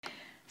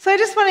So I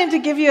just wanted to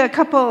give you a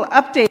couple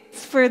updates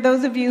for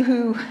those of you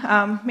who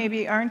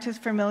maybe aren't as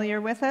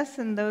familiar with us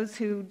and those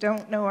who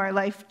don't know our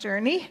life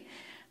journey.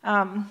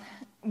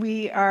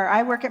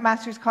 I work at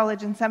Master's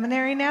College and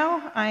Seminary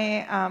now.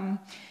 I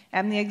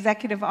am the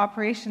executive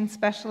operations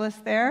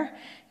specialist there.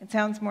 It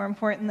sounds more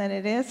important than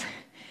it is.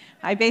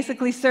 I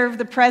basically serve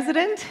the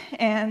president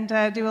and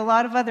do a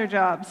lot of other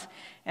jobs.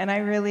 And I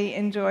really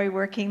enjoy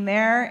working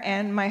there.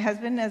 And my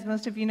husband, as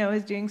most of you know,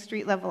 is doing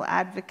street-level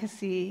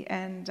advocacy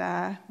and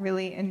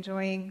really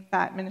enjoying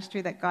that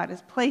ministry that God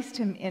has placed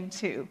him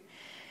into.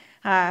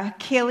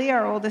 Kaylee,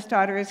 our oldest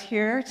daughter, is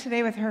here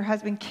today with her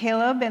husband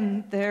Caleb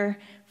and their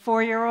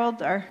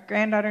 4-year-old, our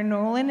granddaughter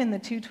Nolan, and the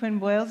 2 twin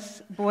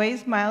boys,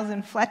 Miles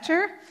and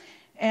Fletcher.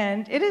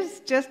 And it is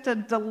just a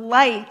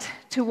delight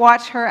to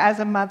watch her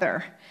as a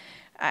mother.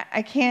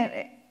 I can't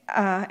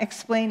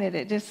explain it.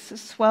 It just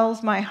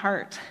swells my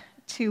heart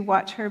to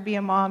watch her be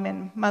a mom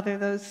and mother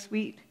those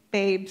sweet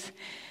babes.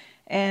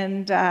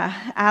 And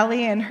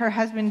Allie and her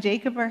husband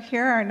Jacob are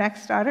here, our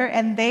next daughter,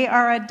 and they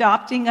are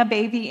adopting a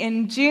baby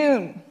in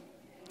June.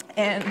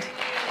 And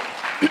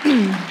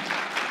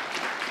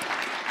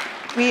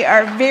we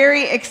are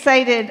very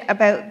excited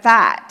about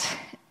that.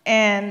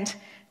 And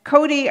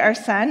Cody, our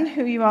son,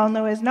 who you all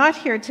know is not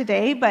here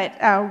today,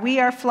 but we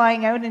are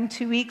flying out in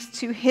 2 weeks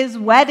to his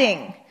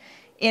wedding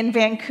in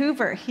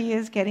Vancouver. He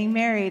is getting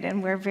married,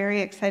 and we're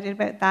very excited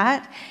about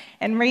that.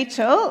 And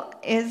Rachel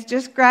is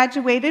just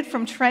graduated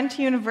from Trent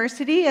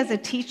University as a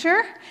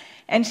teacher,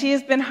 and she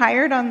has been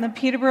hired on the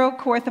Peterborough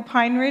Kawartha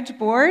Pine Ridge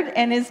board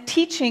and is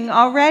teaching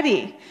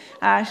already.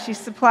 She's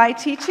supply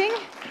teaching,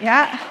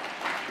 yeah.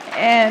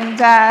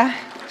 And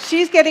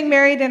she's getting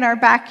married in our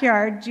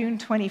backyard June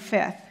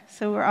 25th.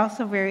 So we're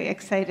also very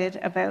excited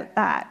about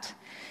that.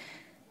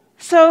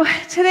 So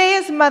today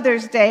is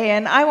Mother's Day,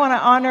 and I want to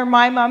honor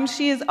my mom.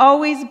 She has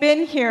always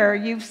been here.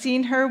 You've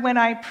seen her when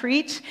I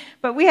preach,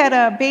 but we had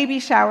a baby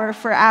shower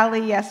for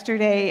Allie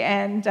yesterday,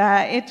 and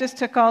it just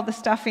took all the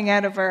stuffing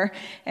out of her,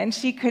 and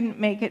she couldn't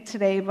make it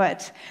today,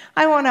 but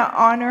I want to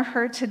honor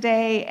her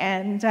today,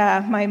 and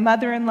my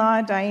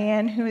mother-in-law,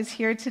 Diane, who is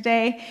here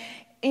today.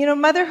 You know,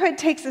 motherhood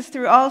takes us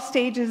through all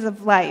stages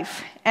of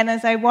life. And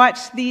as I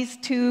watch these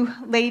 2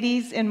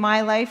 ladies in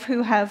my life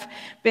who have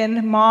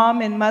been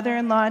mom and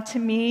mother-in-law to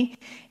me,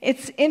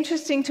 it's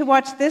interesting to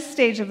watch this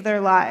stage of their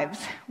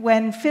lives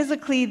when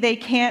physically they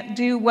can't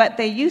do what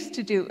they used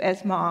to do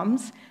as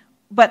moms,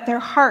 but their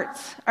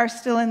hearts are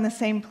still in the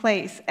same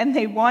place and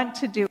they want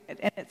to do it,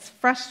 and it's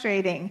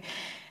frustrating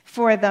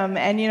for them.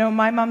 And you know,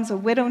 my mom's a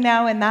widow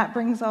now, and that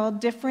brings all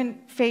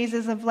different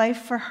phases of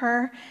life for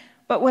her.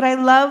 But what I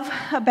love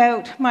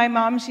about my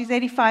mom, she's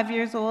 85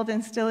 years old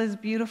and still as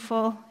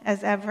beautiful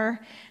as ever.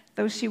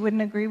 Though she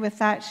wouldn't agree with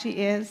that, she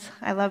is.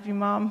 I love you,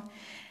 Mom.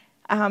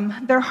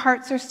 Their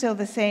hearts are still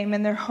the same,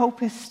 and their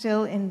hope is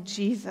still in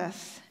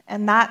Jesus.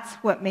 And that's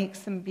what makes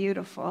them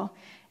beautiful.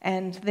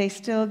 And they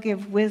still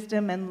give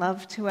wisdom and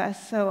love to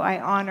us, so I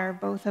honor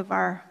both of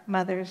our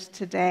mothers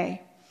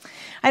today.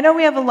 I know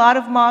we have a lot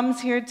of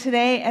moms here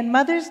today, and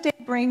Mother's Day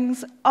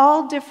brings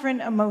all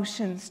different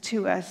emotions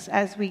to us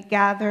as we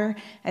gather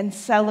and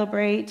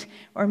celebrate,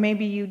 or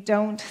maybe you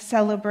don't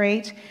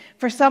celebrate.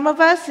 For some of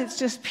us, it's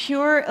just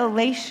pure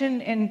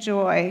elation and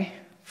joy.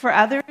 For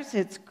others,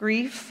 it's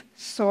grief,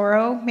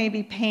 sorrow,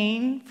 maybe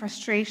pain,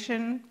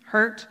 frustration,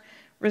 hurt,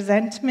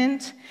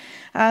 resentment.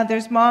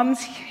 There's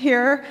moms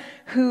here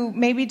who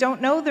maybe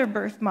don't know their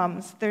birth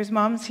moms. There's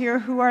moms here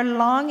who are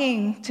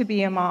longing to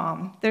be a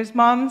mom. There's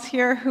moms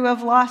here who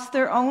have lost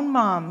their own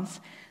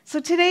moms. So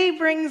today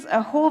brings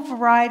a whole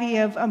variety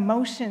of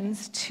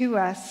emotions to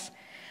us.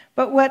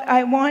 But what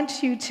I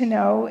want you to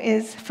know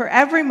is for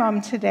every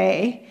mom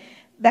today,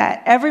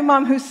 that every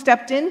mom who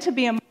stepped in to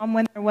be a mom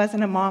when there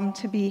wasn't a mom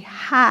to be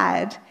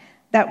had,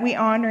 that we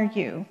honor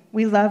you.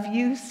 We love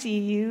you, see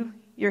you.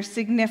 You're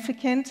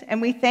significant,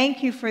 and we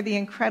thank you for the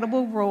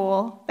incredible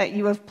role that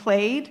you have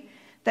played,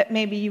 that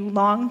maybe you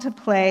long to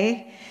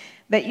play,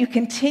 that you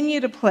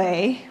continue to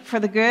play for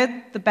the good,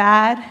 the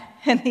bad,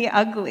 and the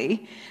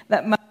ugly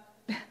that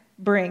motherhood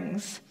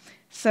brings.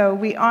 So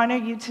we honor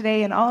you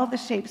today in all the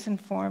shapes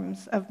and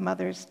forms of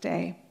Mother's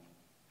Day.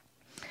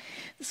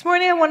 This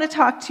morning I want to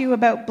talk to you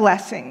about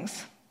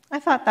blessings. I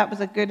thought that was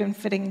a good and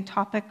fitting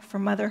topic for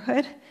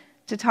motherhood,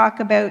 to talk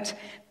about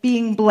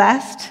being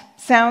blessed.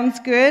 Sounds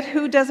good.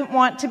 Who doesn't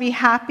want to be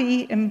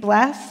happy and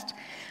blessed?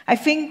 I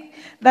think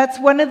that's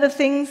one of the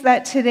things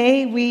that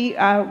today we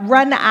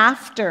run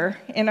after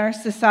in our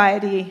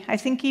society. I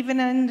think even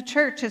in the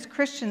church as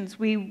Christians,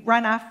 we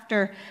run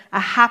after a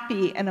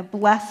happy and a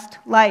blessed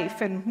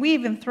life, and we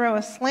even throw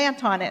a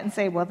slant on it and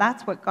say, well,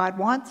 that's what God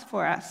wants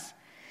for us.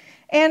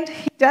 And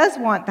he does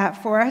want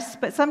that for us,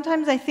 but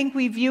sometimes I think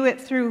we view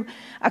it through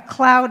a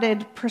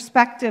clouded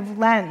perspective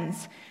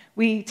lens.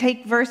 We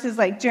take verses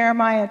like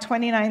Jeremiah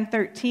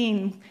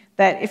 29:13,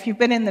 that if you've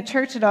been in the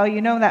church at all,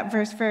 you know that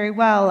verse very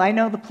well. I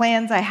know the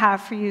plans I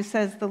have for you,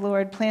 says the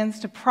Lord,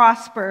 plans to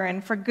prosper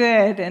and for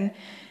good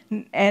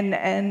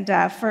and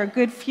for a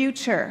good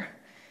future.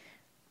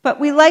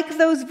 But we like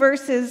those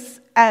verses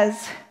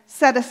as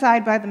set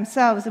aside by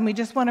themselves, and we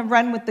just want to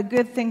run with the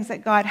good things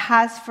that God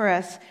has for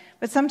us.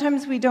 But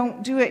sometimes we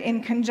don't do it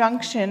in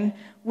conjunction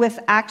with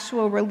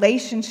actual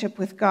relationship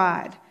with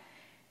God.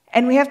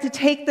 And we have to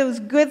take those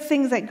good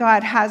things that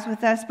God has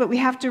with us, but we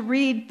have to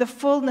read the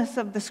fullness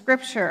of the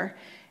Scripture.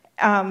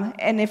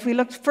 And if we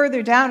look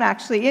further down,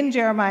 actually, in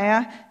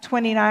Jeremiah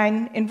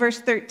 29, in verse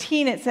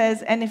 13, it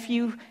says, "And if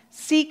you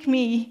seek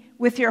me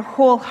with your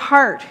whole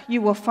heart,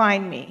 you will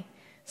find me."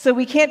 So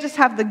we can't just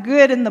have the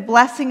good and the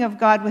blessing of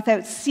God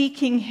without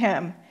seeking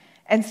him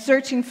and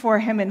searching for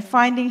him and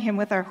finding him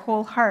with our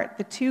whole heart.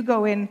 The two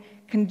go in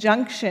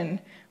conjunction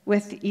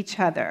with each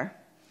other.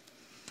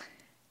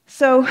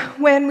 So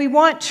when we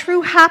want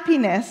true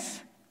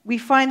happiness, we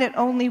find it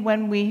only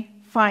when we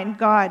find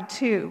God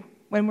too,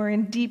 when we're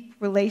in deep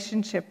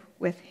relationship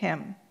with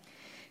him.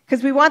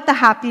 Because we want the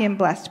happy and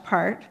blessed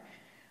part,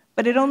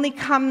 but it only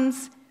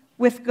comes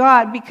with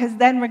God, because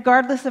then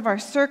regardless of our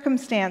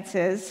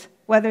circumstances,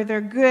 whether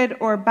they're good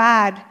or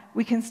bad,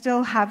 we can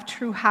still have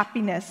true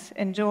happiness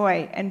and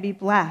joy and be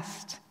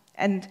blessed.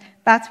 And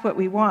that's what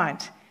we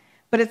want.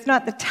 But it's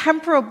not the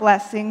temporal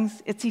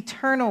blessings, it's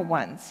eternal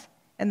ones.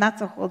 And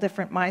that's a whole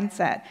different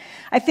mindset.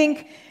 I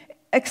think,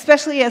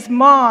 especially as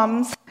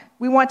moms,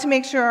 we want to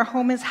make sure our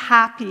home is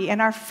happy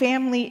and our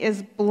family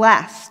is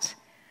blessed.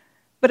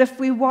 But if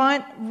we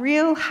want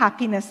real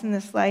happiness in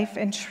this life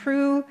and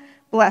true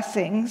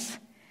blessings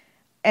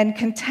and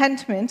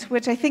contentment,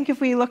 which I think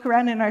if we look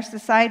around in our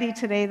society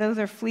today, those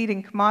are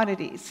fleeting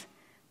commodities.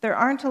 There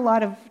aren't a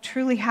lot of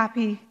truly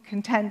happy,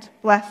 content,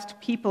 blessed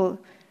people.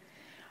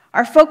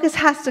 Our focus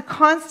has to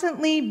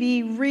constantly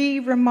be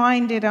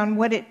reminded on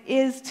what it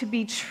is to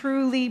be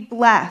truly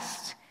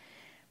blessed.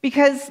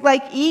 Because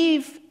like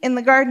Eve in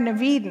the Garden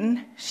of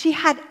Eden, she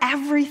had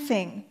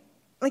everything.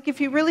 Like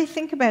if you really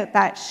think about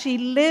that, she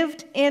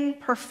lived in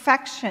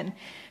perfection.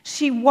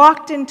 She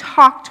walked and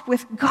talked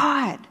with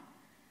God.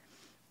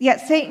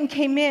 Yet Satan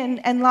came in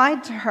and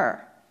lied to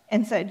her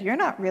and said, "You're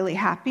not really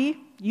happy.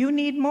 You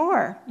need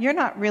more. You're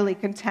not really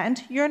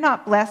content. You're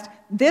not blessed.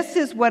 This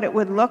is what it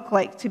would look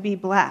like to be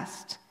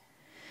blessed."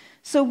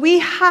 So we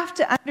have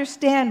to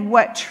understand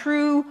what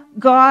true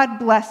God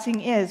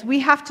blessing is. We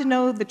have to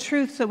know the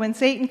truth. So when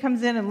Satan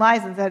comes in and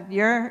lies and says,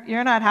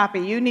 you're not happy,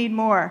 you need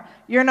more.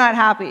 You're not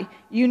happy,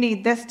 you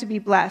need this to be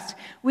blessed.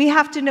 We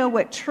have to know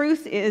what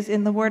truth is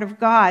in the Word of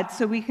God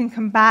so we can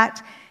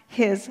combat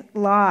his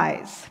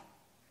lies.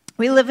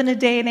 We live in a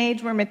day and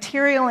age where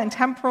material and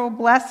temporal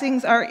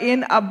blessings are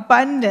in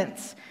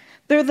abundance.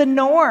 They're the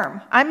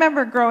norm. I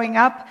remember growing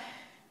up,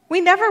 we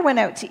never went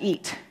out to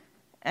eat.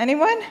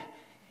 Anyone?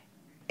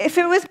 If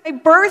it was my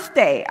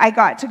birthday, I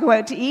got to go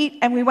out to eat,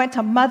 and we went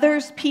to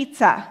Mother's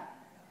Pizza.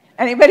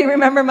 Anybody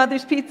remember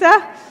Mother's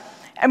Pizza?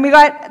 And we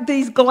got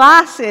these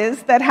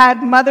glasses that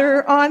had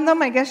Mother on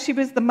them. I guess she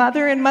was the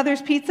mother in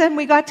Mother's Pizza, and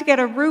we got to get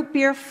a root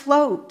beer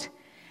float.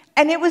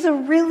 And it was a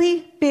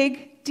really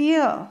big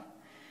deal.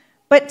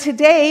 But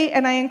today,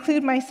 and I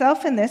include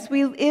myself in this,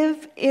 we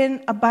live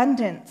in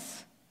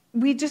abundance.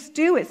 We just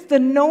do. It's the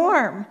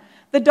norm.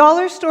 The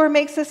dollar store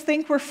makes us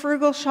think we're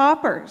frugal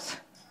shoppers,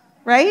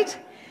 right?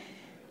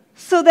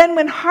 So then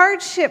when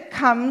hardship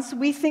comes,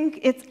 we think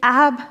it's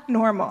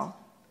abnormal.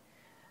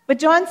 But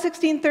John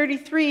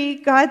 16:33,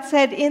 God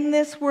said, "In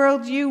this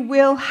world you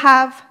will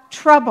have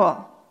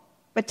trouble.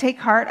 But take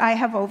heart, I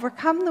have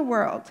overcome the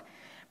world."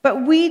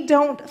 But we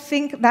don't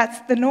think that's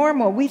the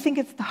normal. We think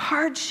it's the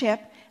hardship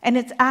and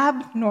it's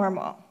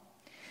abnormal.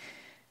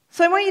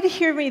 So I want you to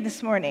hear me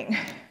this morning.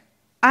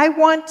 I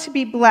want to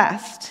be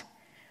blessed,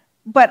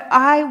 but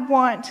I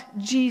want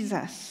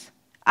Jesus.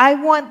 I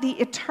want the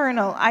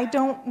eternal. I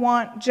don't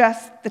want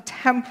just the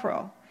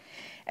temporal.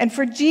 And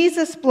for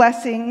Jesus'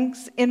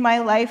 blessings in my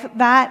life,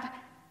 that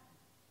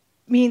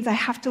means I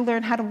have to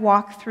learn how to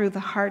walk through the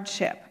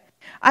hardship.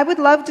 I would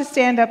love to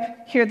stand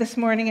up here this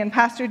morning, and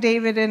Pastor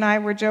David and I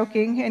were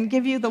joking, and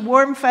give you the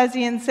warm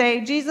fuzzy and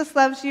say, "Jesus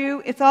loves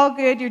you, it's all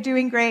good, you're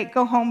doing great,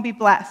 go home, be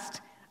blessed."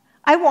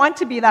 I want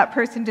to be that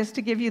person just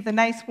to give you the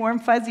nice warm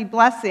fuzzy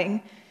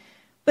blessing,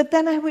 but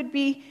then I would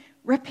be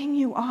ripping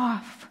you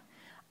off.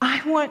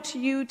 I want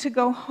you to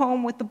go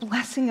home with the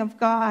blessing of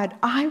God.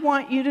 I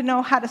want you to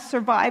know how to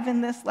survive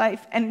in this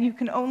life, and you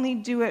can only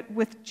do it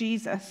with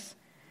Jesus,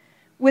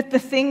 with the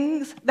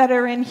things that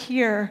are in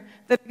here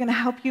that are going to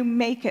help you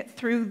make it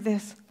through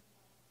this.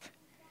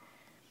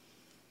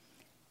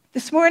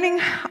 This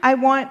morning, I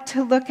want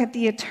to look at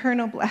the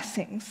eternal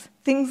blessings,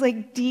 things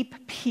like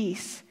deep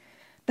peace,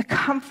 the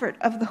comfort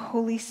of the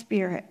Holy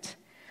Spirit,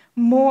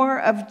 more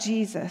of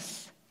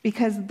Jesus,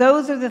 because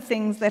those are the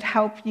things that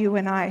help you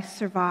and I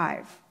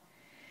survive.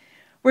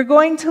 We're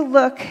going to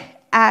look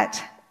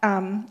at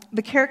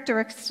the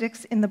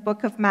characteristics in the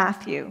book of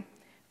Matthew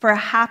for a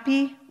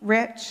happy,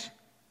 rich,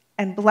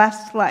 and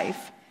blessed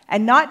life.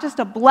 And not just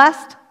a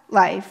blessed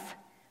life,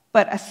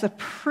 but a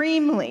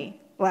supremely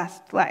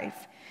blessed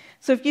life.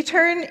 So if you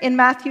turn in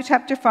Matthew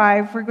chapter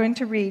 5, we're going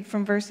to read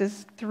from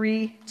verses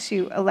 3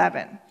 to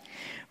 11.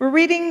 We're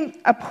reading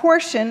a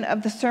portion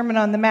of the Sermon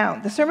on the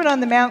Mount. The Sermon on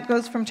the Mount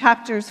goes from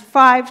chapters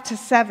 5 to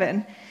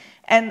 7.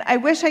 And I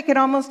wish I could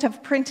almost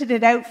have printed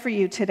it out for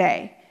you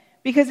today,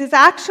 because it's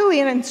actually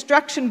an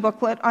instruction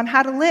booklet on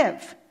how to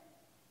live.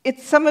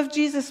 It's some of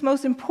Jesus'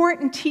 most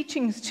important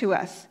teachings to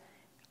us.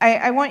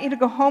 I want you to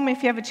go home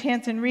if you have a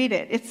chance and read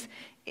it.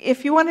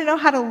 If you want to know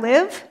how to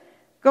live,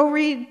 go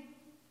read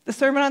the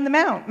Sermon on the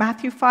Mount,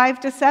 Matthew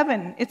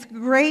 5-7. It's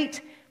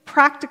great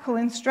practical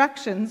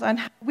instructions on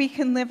how we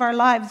can live our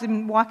lives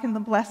and walk in the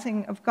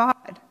blessing of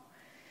God.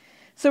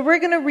 So we're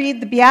going to read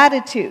the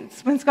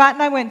Beatitudes. When Scott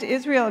and I went to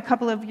Israel a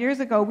couple of years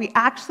ago, we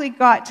actually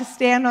got to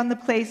stand on the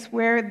place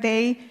where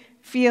they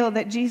feel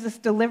that Jesus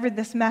delivered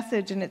this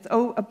message, and it's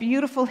a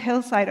beautiful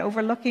hillside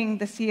overlooking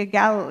the Sea of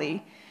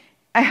Galilee.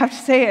 I have to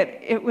say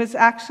it was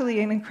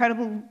actually an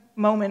incredible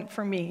moment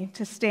for me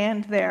to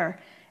stand there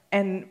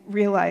and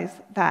realize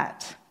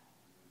that.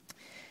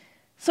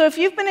 So if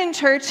you've been in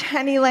church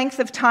any length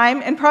of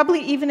time, and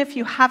probably even if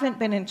you haven't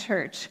been in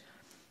church,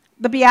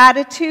 the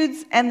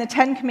Beatitudes and the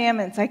Ten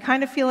Commandments, I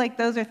kind of feel like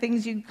those are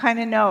things you kind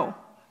of know.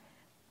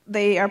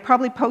 They are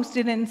probably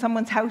posted in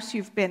someone's house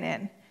you've been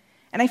in.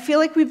 And I feel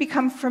like we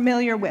become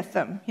familiar with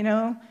them,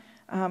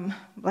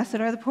 blessed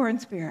are the poor in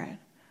spirit.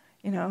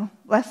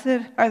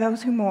 Blessed are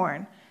those who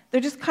mourn. They're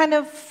just kind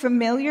of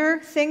familiar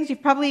things.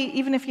 You've probably,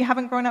 even if you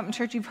haven't grown up in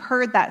church, you've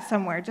heard that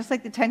somewhere, just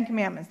like the Ten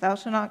Commandments, thou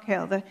shalt not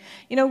kill.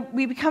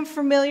 We become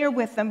familiar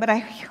with them, but I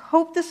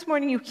hope this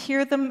morning you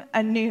hear them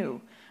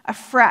anew,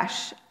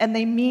 afresh, and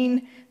they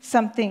mean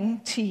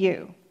something to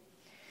you.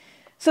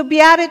 So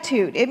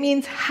beatitude, it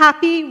means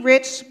happy,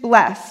 rich,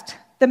 blessed.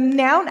 The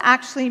noun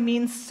actually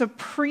means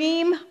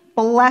supreme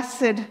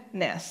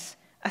blessedness,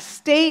 a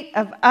state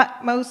of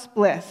utmost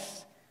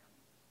bliss.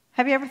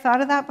 Have you ever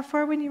thought of that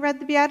before when you read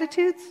the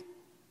Beatitudes?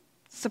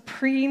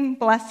 Supreme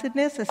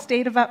blessedness, a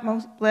state of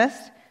utmost bliss.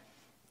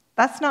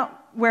 That's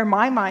not where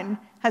my mind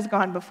has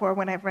gone before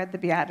when I've read the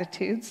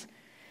Beatitudes.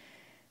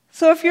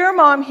 So if you're a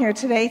mom here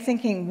today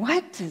thinking,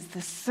 what does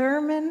the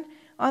Sermon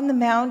on the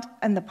Mount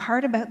and the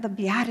part about the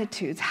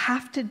Beatitudes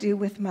have to do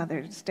with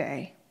Mother's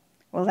Day?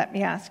 Well, let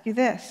me ask you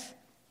this.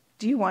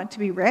 Do you want to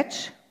be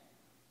rich?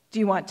 Do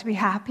you want to be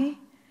happy?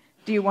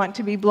 Do you want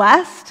to be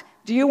blessed?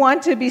 Do you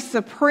want to be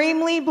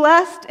supremely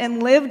blessed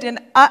and lived in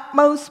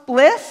utmost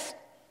bliss?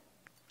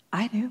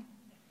 I do,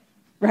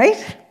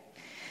 right?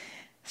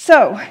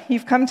 So,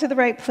 you've come to the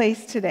right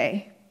place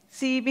today.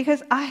 See,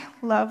 because I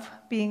love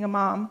being a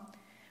mom.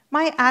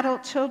 My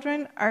adult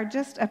children are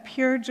just a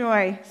pure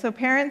joy. So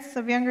parents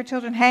of younger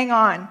children, hang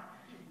on.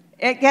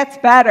 It gets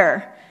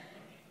better.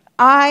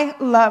 I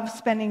love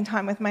spending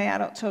time with my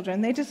adult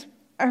children. They just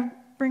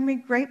bring me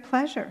great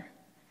pleasure.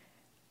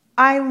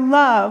 I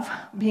love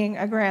being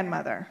a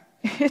grandmother.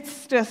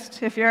 It's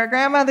just, if you're a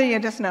grandmother, you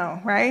just know,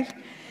 right?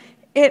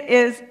 It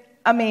is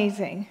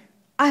amazing.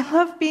 I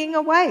love being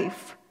a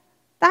wife.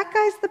 That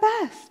guy's the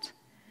best.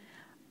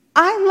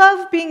 I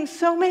love being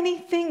so many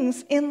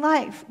things in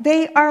life.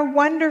 They are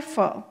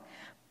wonderful.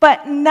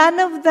 But none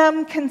of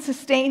them can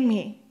sustain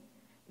me.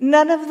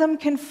 None of them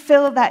can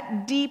fill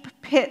that deep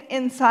pit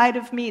inside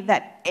of me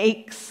that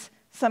aches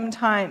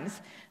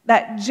sometimes,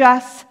 that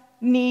just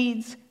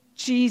needs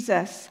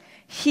Jesus.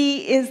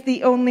 He is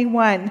the only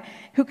one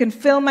who can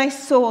fill my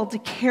soul to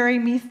carry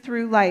me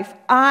through life.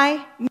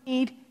 I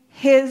need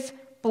His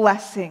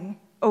blessing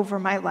over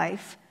my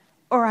life,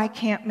 or I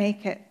can't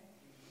make it.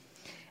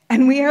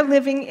 And we are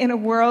living in a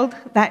world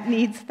that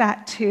needs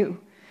that too.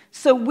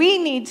 So we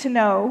need to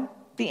know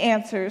the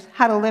answers,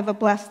 how to live a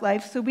blessed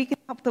life, so we can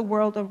help the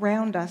world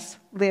around us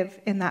live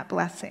in that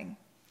blessing.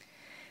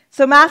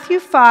 So Matthew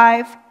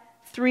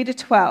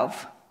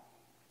 5:3-12.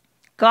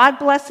 God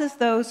blesses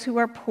those who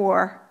are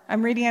poor.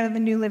 I'm reading out of the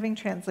New Living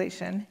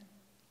Translation.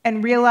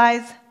 And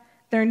realize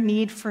their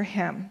need for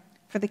Him,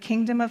 for the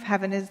kingdom of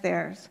heaven is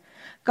theirs.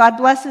 God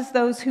blesses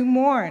those who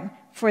mourn,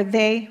 for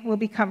they will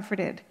be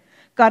comforted.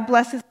 God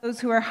blesses those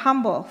who are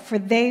humble, for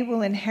they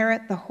will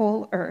inherit the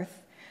whole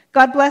earth.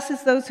 God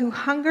blesses those who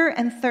hunger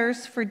and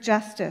thirst for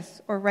justice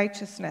or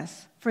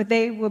righteousness, for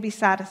they will be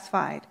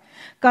satisfied.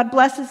 God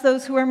blesses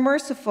those who are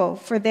merciful,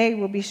 for they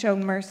will be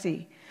shown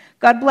mercy.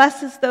 God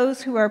blesses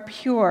those who are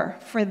pure,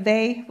 for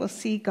they will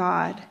see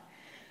God.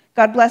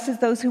 God blesses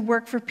those who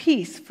work for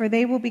peace, for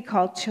they will be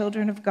called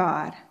children of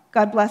God.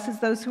 God blesses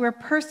those who are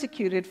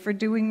persecuted for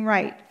doing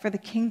right, for the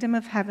kingdom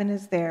of heaven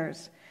is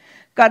theirs.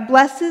 God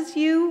blesses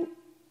you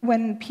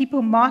when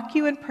people mock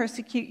you and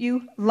persecute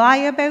you, lie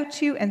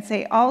about you, and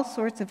say all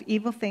sorts of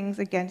evil things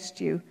against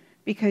you,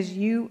 because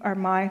you are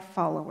my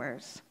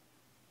followers.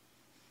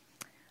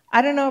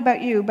 I don't know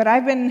about you, but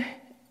I've been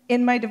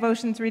in my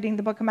devotions reading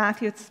the book of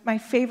Matthew. It's my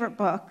favorite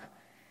book.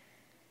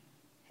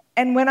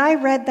 And when I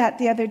read that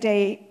the other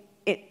day,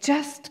 it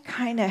just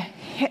kind of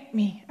hit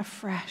me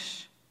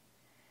afresh.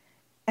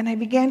 And I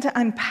began to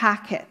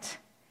unpack it.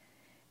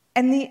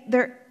 And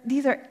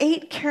these are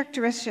 8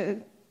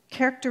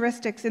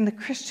 characteristics in the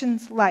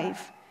Christian's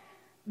life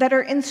that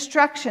are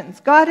instructions.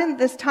 God in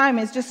this time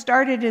has just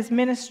started His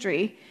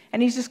ministry,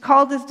 and He's just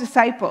called His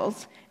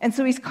disciples. And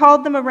so He's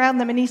called them around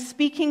them, and He's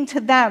speaking to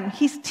them.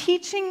 He's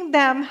teaching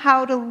them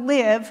how to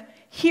live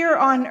here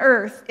on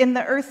earth in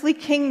the earthly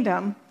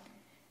kingdom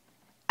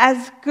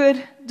as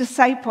good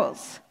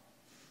disciples.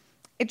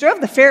 It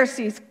drove the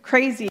Pharisees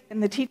crazy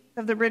and the teachers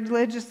of the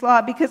religious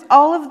law because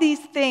all of these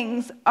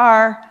things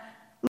are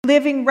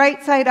living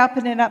right side up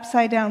in an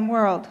upside down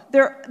world.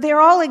 They're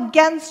all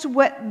against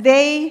what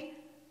they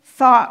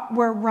thought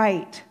were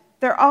right.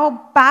 They're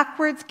all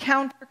backwards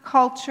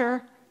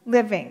counterculture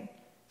living.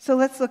 So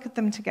let's look at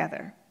them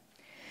together.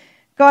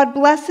 God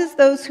blesses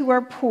those who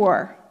are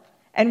poor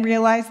and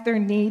realize their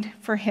need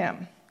for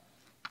him.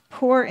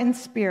 Poor in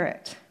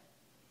spirit.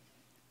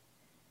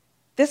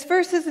 This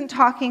verse isn't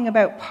talking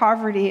about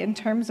poverty in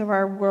terms of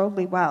our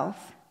worldly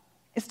wealth.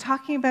 It's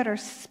talking about our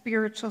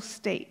spiritual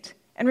state.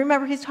 And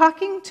remember, he's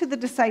talking to the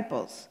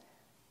disciples.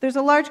 There's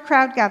a large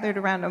crowd gathered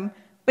around him,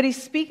 but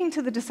he's speaking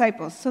to the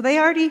disciples. So they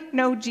already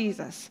know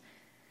Jesus.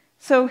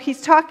 So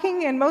he's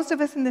talking, and most of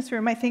us in this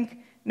room, I think,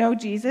 know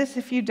Jesus.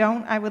 If you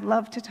don't, I would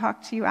love to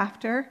talk to you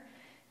after.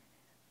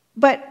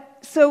 But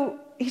so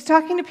he's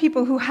talking to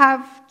people who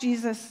have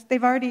Jesus.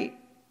 They've already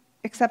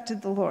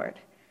accepted the Lord.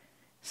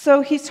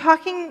 So he's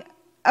talking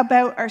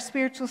about our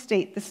spiritual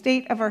state, the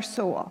state of our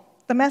soul.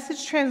 The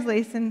Message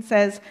translation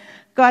says,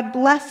 God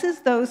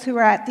blesses those who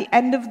are at the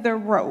end of their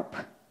rope.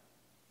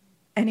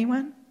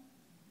 Anyone?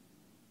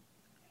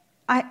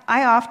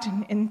 I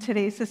often, in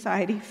today's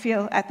society,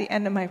 feel at the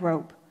end of my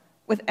rope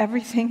with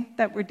everything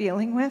that we're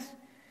dealing with.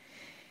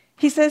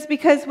 He says,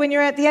 because when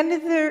you're at the end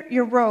of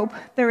your rope,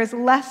 there is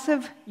less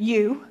of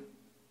you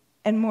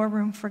and more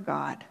room for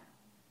God.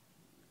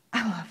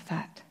 I love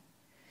that.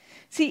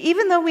 See,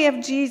 even though we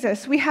have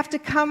Jesus, we have to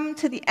come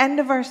to the end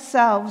of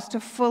ourselves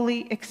to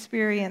fully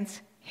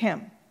experience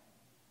him.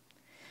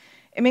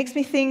 It makes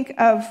me think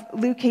of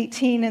Luke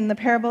 18 in the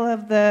parable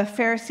of the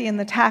Pharisee and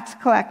the tax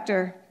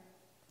collector.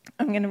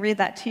 I'm going to read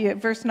that to you.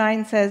 Verse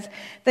 9 says,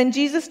 Then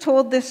Jesus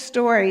told this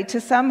story to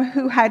some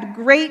who had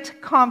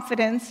great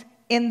confidence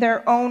in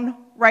their own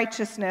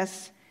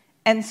righteousness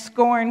and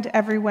scorned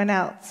everyone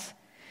else.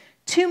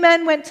 2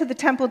 men went to the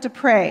temple to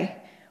pray.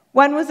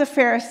 One was a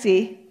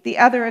Pharisee, the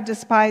other a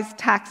despised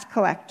tax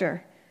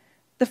collector.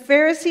 The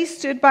Pharisee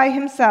stood by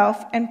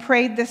himself and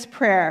prayed this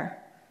prayer.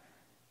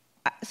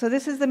 So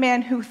this is the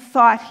man who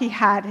thought he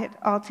had it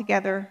all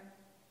together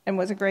and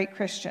was a great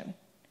Christian.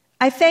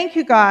 I thank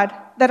you, God,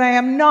 that I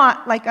am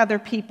not like other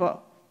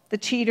people, the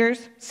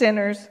cheaters,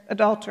 sinners,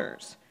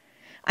 adulterers.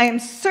 I am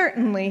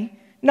certainly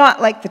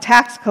not like the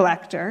tax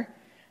collector.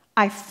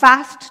 I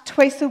fast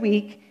twice a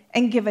week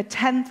and give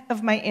 1/10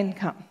 of my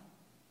income.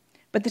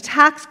 But the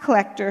tax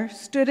collector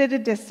stood at a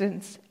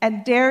distance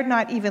and dared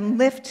not even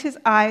lift his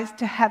eyes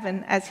to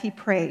heaven as he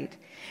prayed.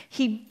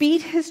 He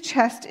beat his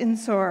chest in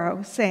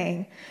sorrow,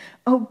 saying,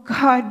 "Oh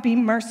God, be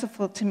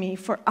merciful to me,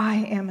 for I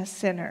am a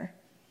sinner."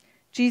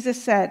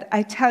 Jesus said,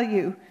 I tell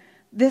you,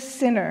 this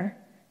sinner,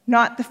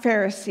 not the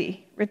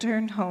Pharisee,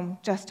 returned home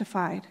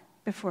justified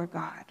before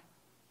God.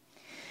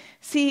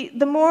 See,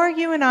 the more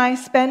you and I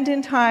spend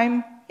in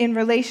time in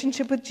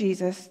relationship with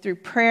Jesus through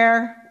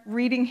prayer,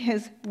 reading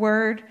his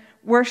word,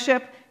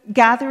 worship,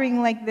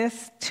 gathering like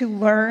this to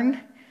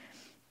learn,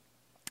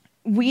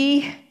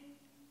 we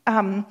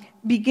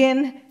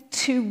begin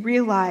to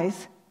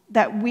realize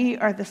that we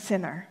are the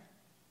sinner,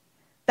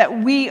 that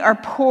we are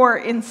poor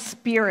in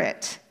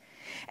spirit.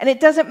 And it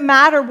doesn't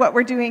matter what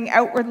we're doing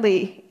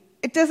outwardly.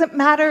 It doesn't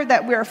matter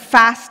that we're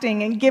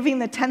fasting and giving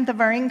 1/10 of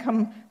our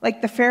income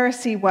like the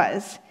Pharisee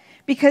was.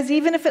 Because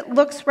even if it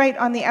looks right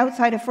on the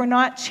outside, if we're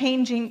not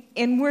changing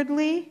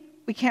inwardly,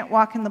 we can't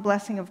walk in the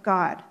blessing of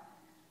God.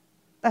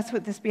 That's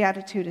what this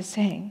Beatitude is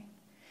saying.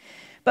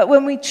 But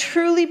when we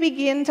truly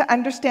begin to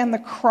understand the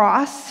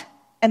cross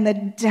and the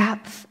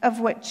depth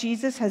of what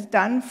Jesus has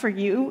done for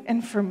you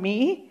and for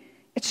me,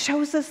 it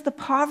shows us the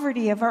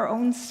poverty of our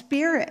own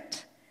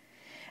spirit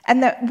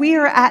and that we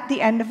are at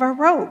the end of our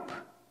rope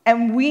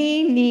and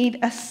we need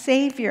a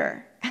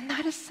Savior. And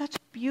that is such a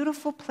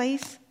beautiful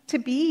place to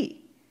be.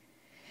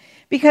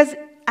 Because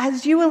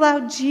as you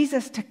allow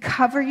Jesus to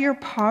cover your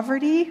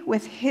poverty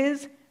with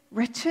his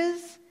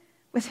riches,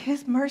 with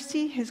his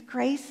mercy, his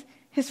grace,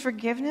 his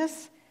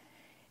forgiveness,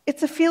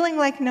 it's a feeling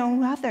like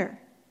no other.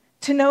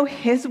 To know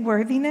his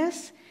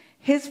worthiness,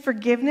 his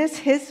forgiveness,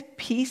 his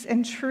peace,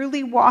 and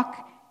truly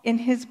walk in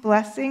his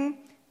blessing,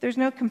 there's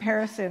no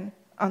comparison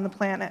on the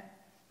planet.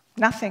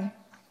 Nothing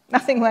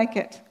like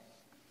it.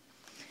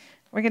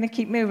 We're going to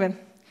keep moving.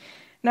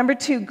 Number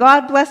 2,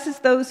 God blesses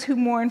those who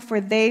mourn,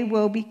 for they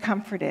will be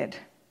comforted.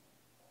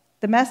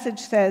 The Message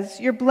says,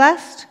 you're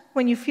blessed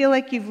when you feel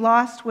like you've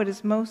lost what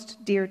is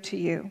most dear to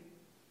you.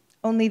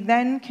 Only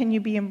then can you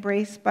be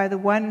embraced by the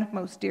one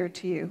most dear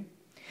to you.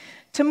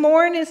 To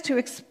mourn is to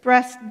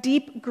express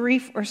deep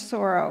grief or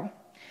sorrow.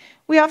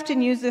 We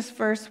often use this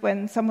verse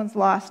when someone's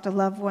lost a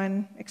loved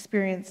one,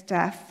 experienced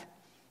death.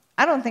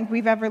 I don't think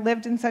we've ever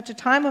lived in such a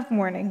time of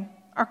mourning.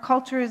 Our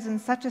culture is in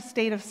such a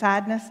state of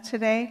sadness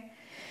today.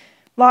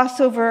 Loss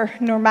over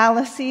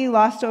normalcy,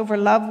 lost over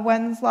loved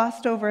ones,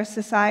 lost over a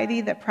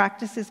society that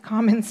practices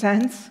common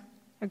sense.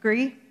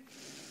 Agree?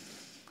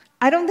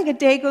 I don't think a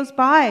day goes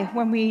by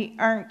when we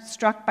aren't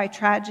struck by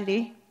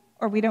tragedy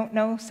or we don't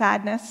know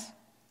sadness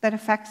that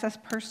affects us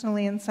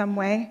personally in some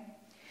way.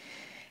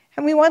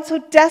 And we want so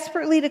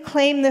desperately to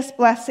claim this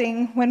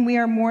blessing when we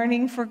are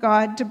mourning for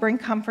God to bring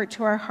comfort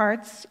to our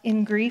hearts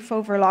in grief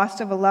over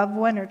loss of a loved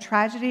one or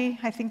tragedy.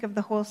 I think of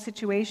the whole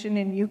situation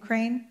in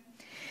Ukraine.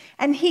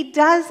 And he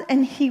does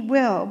and he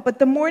will. But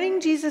the mourning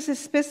Jesus is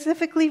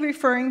specifically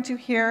referring to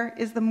here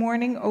is the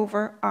mourning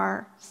over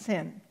our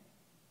sin.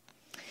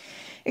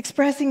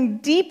 Expressing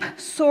deep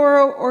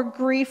sorrow or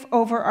grief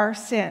over our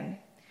sin.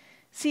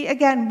 See,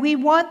 again, we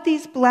want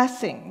these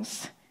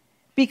blessings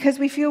because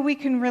we feel we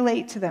can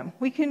relate to them.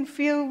 We can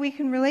feel we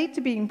can relate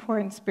to being poor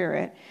in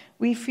spirit.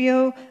 We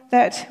feel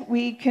that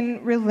we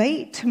can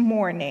relate to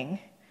mourning.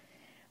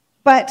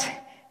 But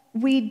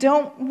we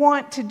don't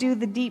want to do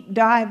the deep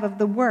dive of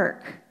the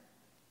work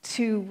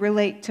to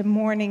relate to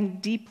mourning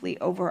deeply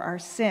over our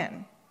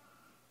sin.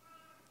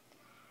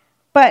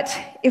 But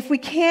if we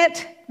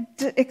can't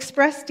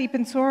express deep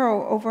in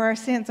sorrow over our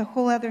sin, it's a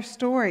whole other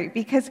story.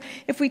 Because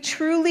if we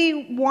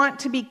truly want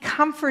to be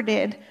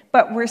comforted,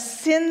 but we're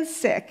sin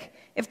sick,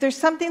 if there's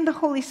something the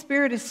Holy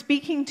Spirit is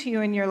speaking to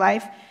you in your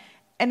life,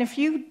 and if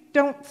you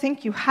don't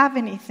think you have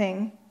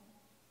anything,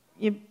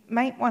 you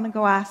might want to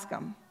go ask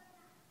him.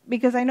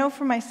 Because I know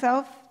for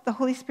myself, the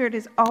Holy Spirit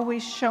is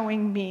always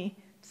showing me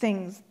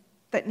things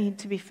that need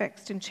to be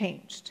fixed and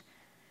changed.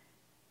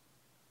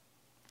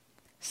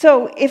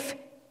 So if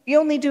you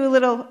only do a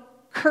little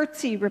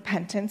curtsy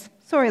repentance,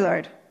 sorry,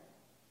 Lord,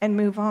 and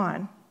move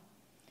on.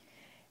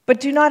 But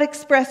do not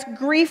express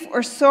grief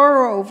or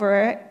sorrow over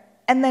it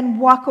and then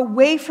walk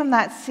away from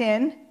that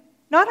sin,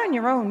 not on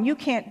your own, you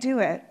can't do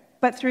it,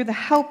 but through the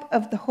help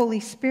of the Holy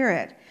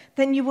Spirit.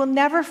 Then you will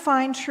never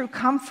find true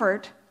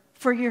comfort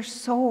for your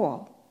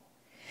soul.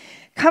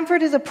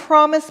 Comfort is a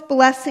promised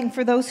blessing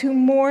for those who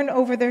mourn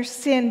over their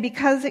sin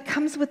because it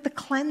comes with the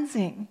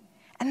cleansing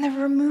and the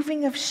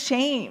removing of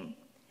shame.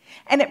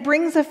 And it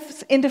brings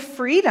us into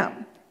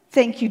freedom.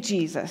 Thank you,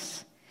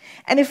 Jesus.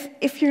 And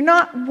if you're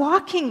not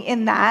walking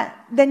in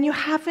that, then you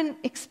haven't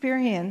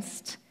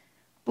experienced,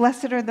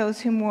 blessed are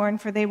those who mourn,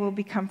 for they will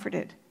be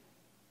comforted.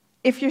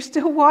 If you're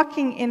still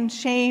walking in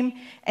shame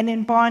and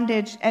in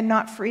bondage and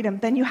not freedom,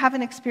 then you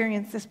haven't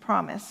experienced this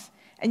promise.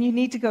 And you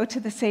need to go to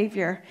the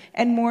Savior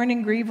and mourn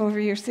and grieve over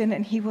your sin,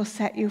 and he will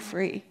set you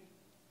free.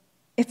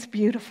 It's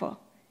beautiful.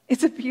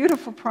 It's a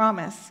beautiful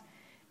promise.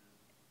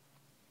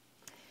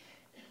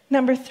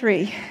 Number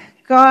 3,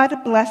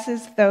 God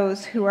blesses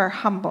those who are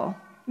humble,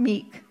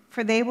 meek,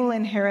 for they will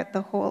inherit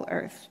the whole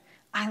earth.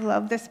 I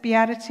love this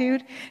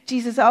beatitude.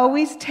 Jesus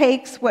always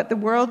takes what the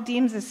world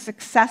deems as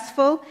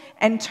successful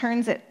and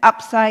turns it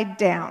upside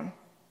down.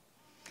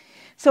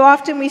 So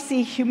often we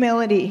see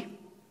humility,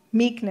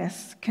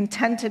 meekness,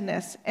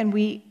 contentedness, and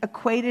we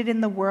equate it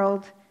in the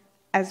world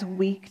as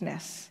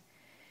weakness.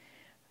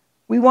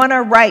 We want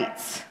our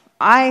rights.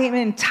 I am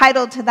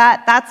entitled to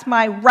that. That's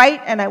my right,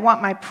 and I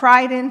want my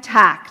pride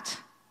intact.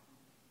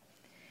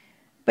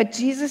 But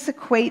Jesus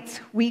equates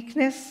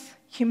weakness,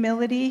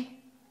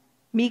 humility,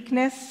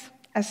 meekness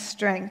as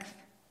strength.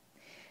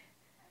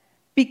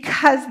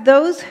 Because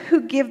those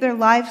who give their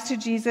lives to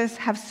Jesus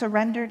have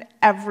surrendered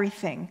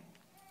everything.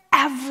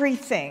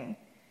 Everything.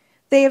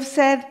 They have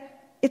said,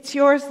 "It's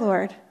yours,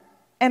 Lord,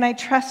 and I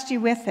trust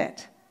you with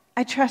it.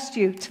 I trust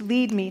you to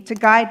lead me, to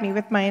guide me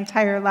with my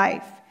entire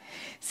life."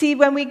 See,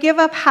 when we give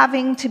up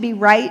having to be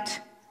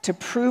right, to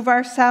prove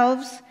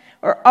ourselves,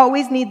 or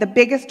always need the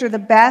biggest or the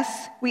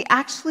best, we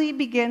actually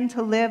begin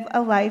to live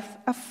a life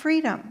of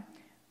freedom,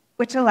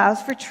 which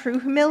allows for true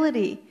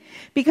humility,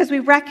 because we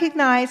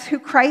recognize who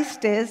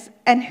Christ is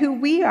and who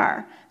we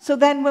are. So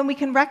then when we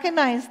can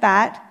recognize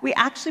that, we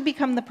actually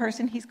become the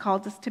person he's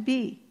called us to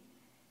be.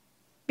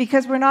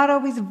 Because we're not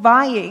always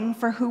vying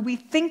for who we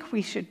think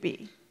we should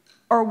be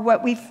or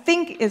what we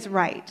think is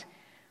right.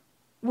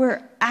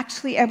 We're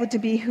actually able to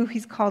be who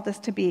he's called us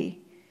to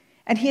be.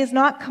 And he has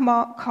not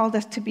called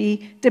us to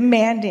be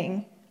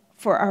demanding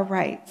for our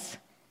rights.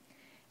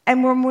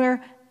 And when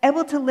we're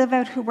able to live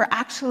out who we're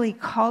actually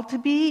called to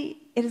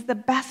be, it is the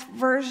best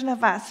version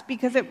of us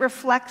because it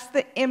reflects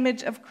the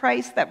image of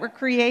Christ that we're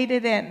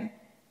created in.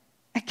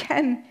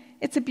 Again,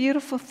 it's a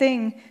beautiful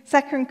thing.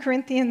 2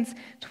 Corinthians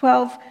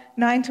 12,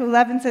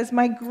 9-11 says,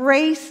 "My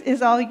grace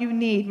is all you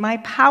need. My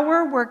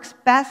power works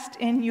best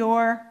in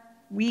your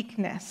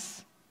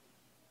weakness."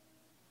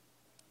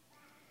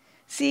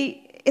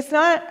 See, it's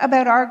not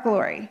about our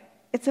glory.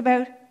 It's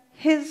about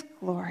his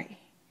glory.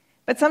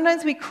 But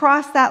sometimes we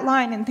cross that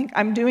line and think,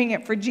 I'm doing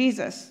it for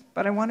Jesus,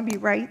 but I want to be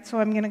right, so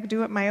I'm going to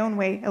do it my own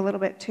way a little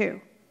bit too.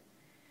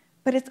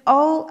 But it's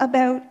all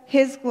about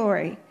his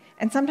glory.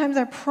 And sometimes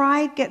our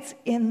pride gets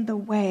in the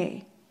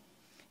way.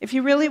 If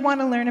you really want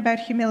to learn about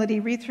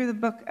humility, read through the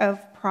book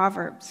of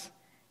Proverbs.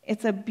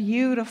 It's a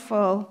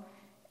beautiful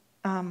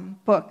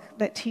book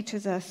that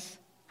teaches us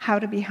how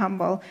to be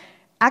humble.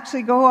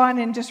 Actually, go on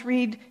and just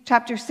read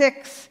chapter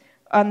 6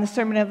 on the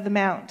Sermon on the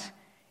Mount.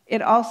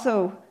 It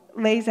also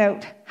lays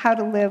out how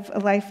to live a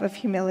life of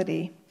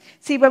humility.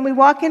 See, when we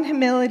walk in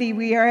humility,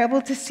 we are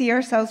able to see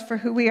ourselves for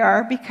who we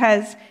are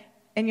because,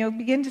 and you'll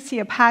begin to see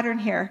a pattern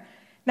here.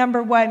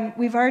 Number 1,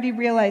 we've already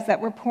realized that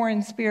we're poor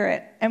in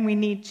spirit and we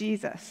need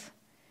Jesus.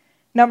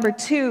 Number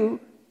 2,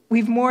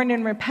 we've mourned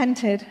and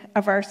repented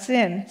of our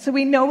sin. So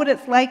we know what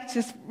it's like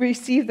to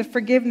receive the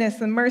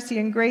forgiveness and mercy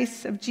and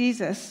grace of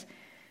Jesus.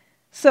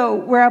 So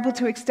we're able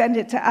to extend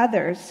it to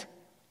others.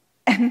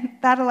 And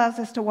that allows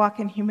us to walk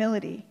in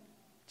humility.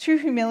 True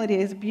humility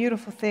is a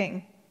beautiful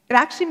thing. It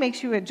actually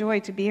makes you a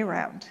joy to be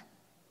around.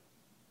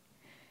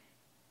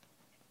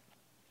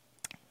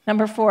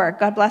 Number 4,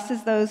 God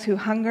blesses those who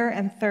hunger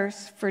and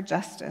thirst for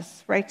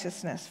justice,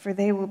 righteousness, for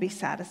they will be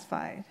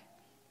satisfied.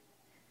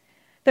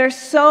 There's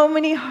so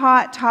many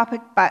hot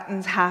topic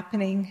buttons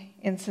happening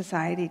in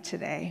society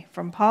today,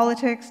 from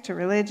politics to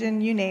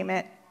religion, you name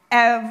it.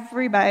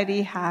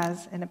 Everybody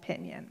has an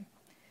opinion.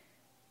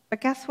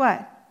 But guess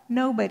what?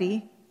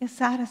 Nobody is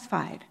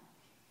satisfied.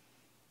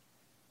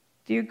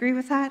 Do you agree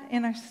with that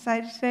in our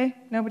society today?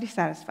 Nobody's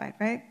satisfied,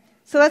 right?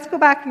 So let's go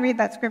back and read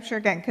that scripture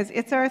again, because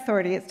it's our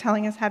authority. It's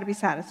telling us how to be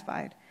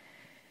satisfied.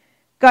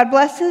 God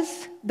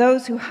blesses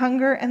those who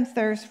hunger and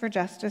thirst for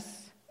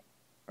justice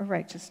or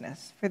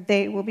righteousness, for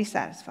they will be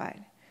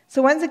satisfied.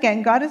 So once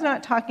again, God is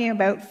not talking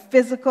about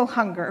physical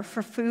hunger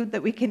for food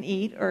that we can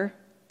eat or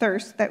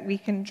thirst that we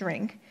can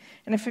drink.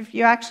 And if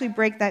you actually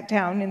break that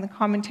down in the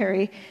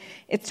commentary,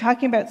 it's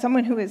talking about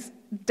someone who is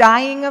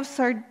dying of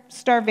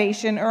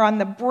starvation or on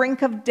the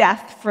brink of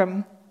death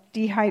from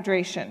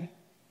dehydration.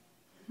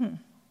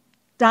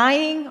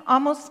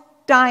 Almost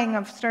dying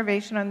of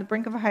starvation on the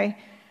brink of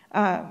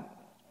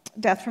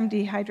death from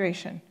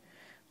dehydration.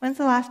 When's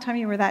the last time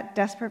you were that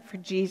desperate for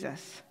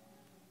Jesus?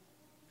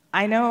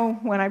 I know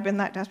when I've been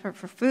that desperate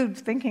for food,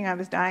 thinking I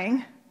was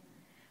dying.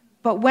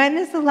 But when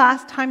is the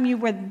last time you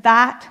were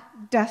that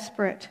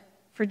desperate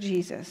for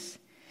Jesus?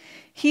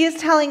 He is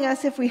telling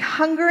us if we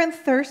hunger and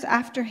thirst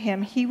after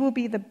him, he will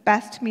be the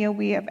best meal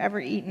we have ever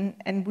eaten,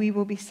 and we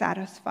will be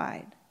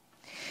satisfied.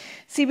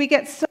 See, we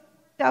get so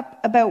up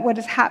about what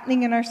is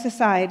happening in our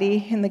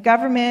society, in the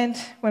government,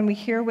 when we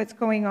hear what's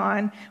going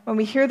on, when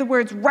we hear the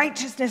words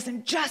righteousness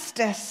and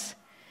justice,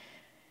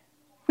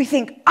 we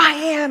think, I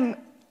am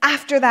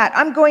after that.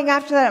 I'm going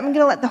after that. I'm going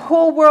to let the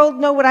whole world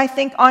know what I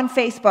think on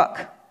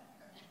Facebook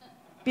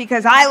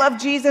because I love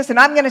Jesus and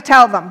I'm going to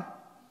tell them.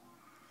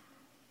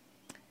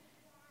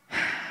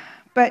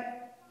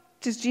 But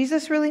does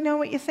Jesus really know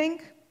what you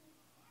think?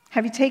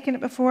 Have you taken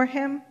it before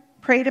him,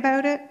 prayed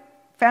about it,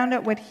 found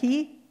out what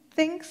he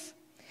thinks?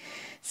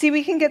 See,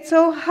 we can get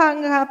so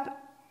hung up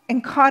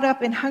and caught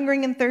up in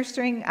hungering and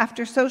thirsting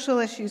after social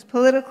issues,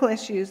 political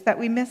issues, that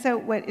we miss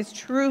out what is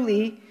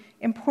truly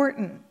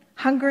important.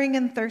 Hungering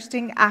and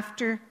thirsting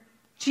after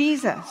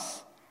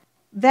Jesus.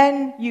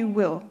 Then you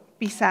will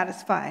be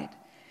satisfied.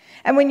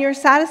 And when you're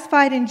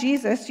satisfied in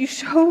Jesus, you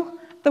show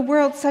the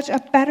world such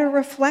a better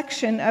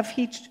reflection of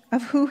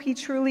who he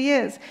truly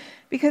is.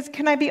 Because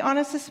can I be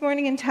honest this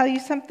morning and tell you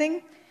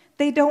something?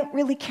 They don't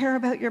really care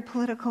about your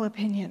political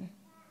opinion.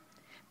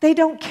 They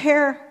don't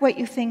care what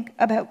you think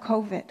about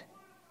COVID.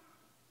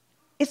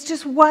 It's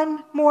just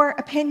one more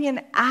opinion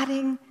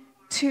adding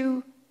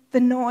to the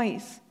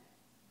noise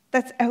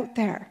that's out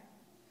there.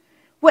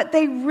 What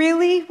they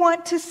really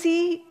want to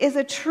see is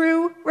a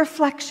true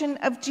reflection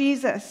of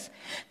Jesus.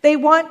 They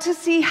want to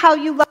see how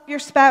you love your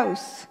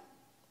spouse.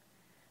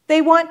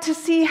 They want to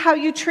see how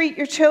you treat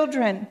your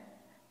children.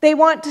 They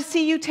want to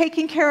see you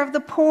taking care of the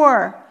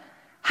poor,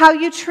 how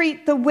you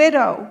treat the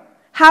widow,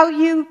 how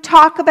you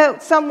talk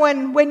about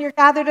someone when you're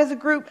gathered as a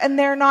group and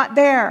they're not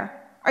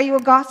there. Are you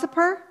a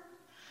gossiper?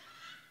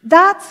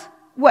 That's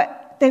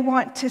what they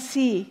want to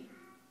see.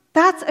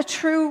 That's a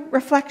true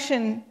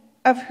reflection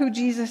of who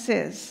Jesus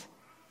is.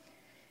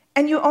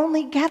 And you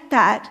only get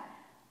that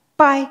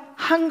by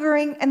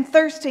hungering and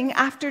thirsting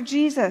after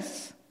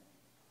Jesus.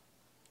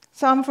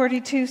 Psalm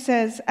 42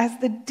 says, as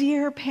the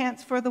deer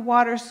pants for the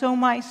water, so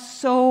my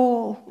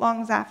soul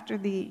longs after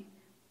thee.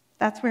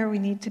 That's where we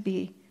need to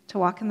be to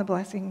walk in the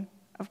blessing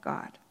of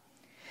God.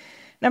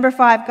 Number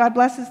 5, God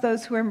blesses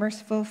those who are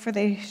merciful, for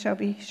they shall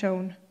be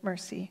shown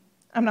mercy.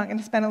 I'm not going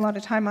to spend a lot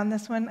of time on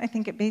this one. I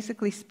think it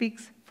basically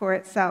speaks for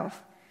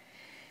itself.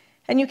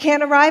 And you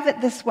can't arrive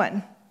at this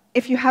one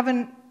if you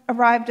haven't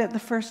arrived at the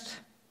first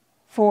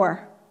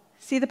 4.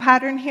 See the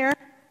pattern here?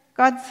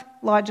 God's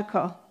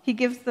logical. He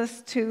gives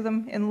this to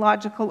them in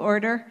logical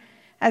order.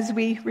 As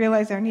we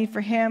realize our need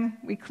for him,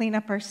 we clean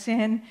up our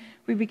sin,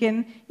 we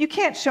begin. You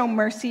can't show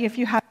mercy if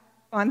you haven't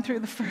gone through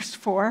the first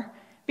 4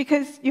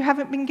 because you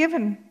haven't been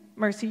given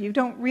mercy. You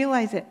don't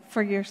realize it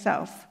for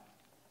yourself.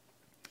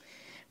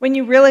 When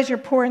you realize you're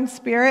poor in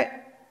spirit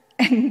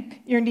and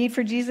your need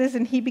for Jesus,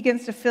 and he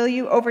begins to fill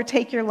you,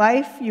 overtake your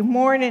life, you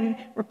mourn and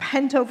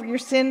repent over your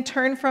sin,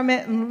 turn from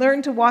it, and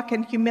learn to walk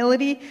in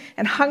humility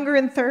and hunger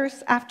and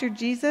thirst after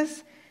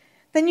Jesus,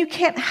 then you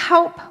can't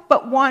help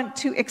but want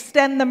to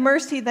extend the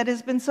mercy that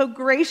has been so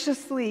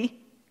graciously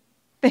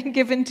been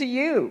given to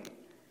you.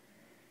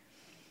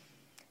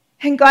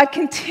 And God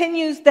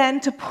continues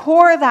then to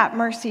pour that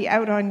mercy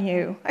out on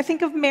you. I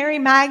think of Mary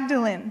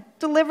Magdalene,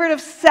 delivered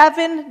of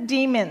 7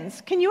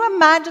 demons. Can you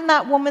imagine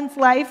that woman's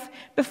life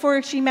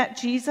before she met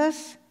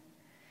Jesus?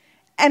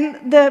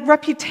 And the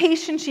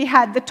reputation she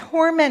had, the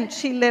torment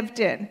she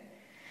lived in.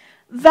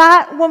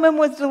 That woman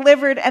was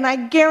delivered, and I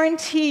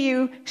guarantee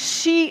you,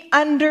 she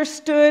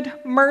understood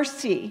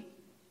mercy,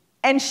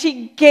 and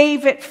she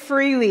gave it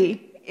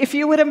freely. If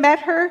you would have met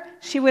her,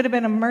 she would have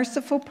been a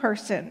merciful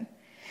person.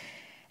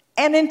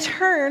 And in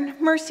turn,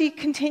 mercy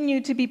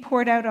continued to be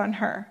poured out on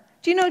her.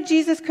 Do you know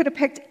Jesus could have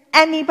picked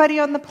anybody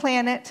on the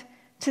planet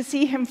to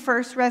see him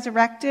first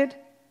resurrected?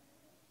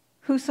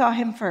 Who saw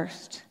him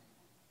first?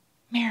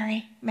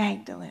 Mary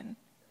Magdalene.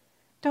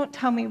 Don't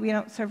tell me we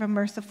don't serve a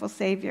merciful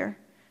Savior.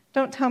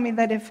 Don't tell me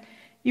that if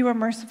you are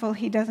merciful,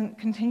 he doesn't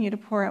continue to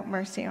pour out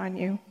mercy on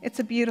you. It's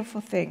a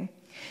beautiful thing.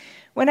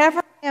 Whenever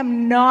I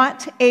am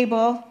not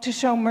able to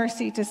show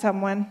mercy to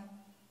someone,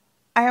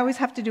 I always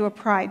have to do a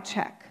pride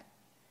check.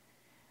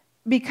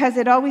 Because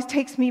it always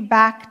takes me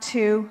back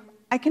to,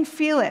 I can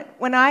feel it.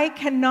 When I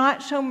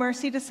cannot show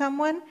mercy to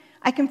someone,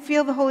 I can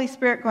feel the Holy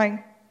Spirit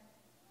going,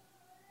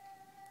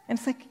 and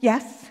it's like,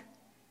 yes.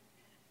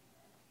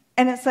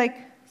 And it's like,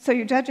 so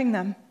you're judging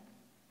them.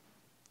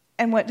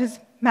 And what does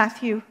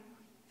Matthew,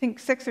 I think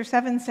 6 or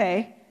 7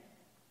 say?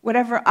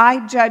 Whatever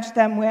I judge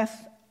them with,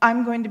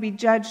 I'm going to be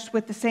judged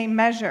with the same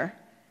measure.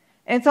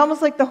 And it's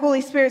almost like the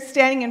Holy Spirit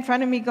standing in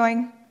front of me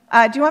going,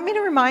 do you want me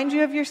to remind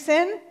you of your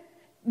sin?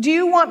 Do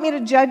you want me to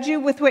judge you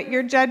with what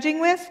you're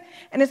judging with?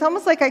 And it's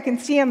almost like I can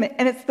see him,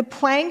 and it's the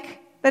plank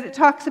that it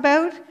talks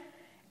about,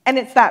 and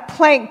it's that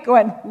plank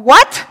going,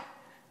 what?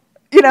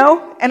 You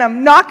know, and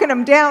I'm knocking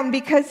him down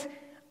because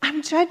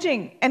I'm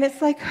judging. And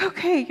it's like,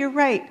 okay, you're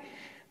right.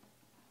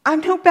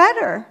 I'm no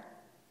better.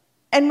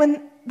 And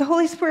when the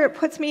Holy Spirit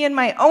puts me in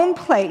my own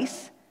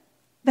place,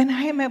 then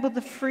I am able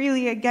to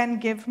freely again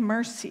give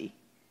mercy.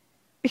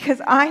 Because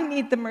I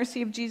need the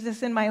mercy of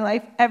Jesus in my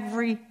life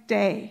every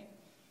day.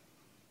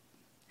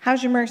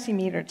 How's your mercy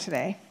meter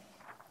today?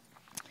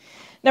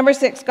 Number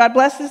 6, God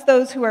blesses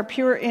those who are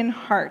pure in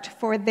heart,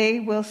 for they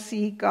will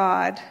see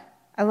God.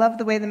 I love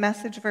the way the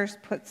Message verse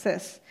puts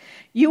this.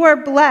 You are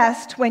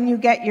blessed when you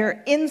get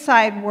your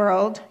inside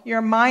world,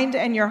 your mind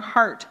and your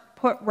heart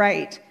put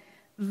right.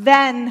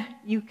 Then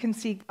you can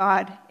see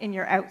God in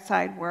your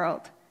outside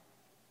world.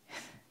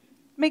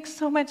 Makes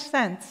so much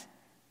sense,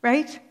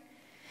 right?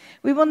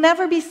 We will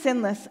never be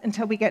sinless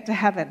until we get to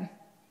heaven.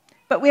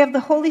 But we have the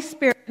Holy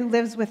Spirit who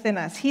lives within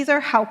us. He's our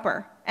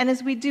helper. And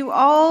as we do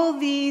all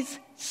these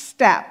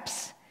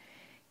steps,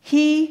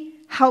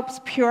 he helps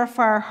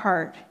purify our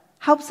heart,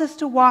 helps us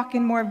to walk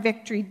in more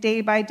victory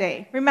day by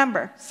day.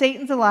 Remember,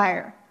 Satan's a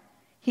liar.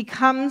 He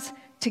comes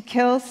to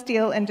kill,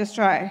 steal, and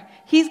destroy.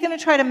 He's going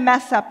to try to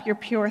mess up your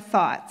pure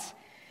thoughts.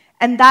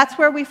 And that's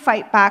where we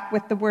fight back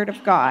with the Word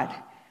of God.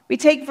 We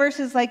take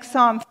verses like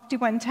Psalm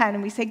 51:10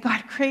 and we say,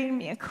 God, create in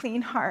me a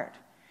clean heart.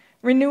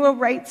 Renew a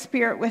right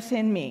spirit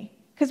within me.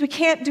 Because we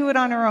can't do it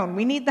on our own.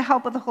 We need the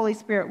help of the Holy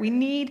Spirit. We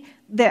need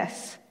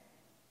this.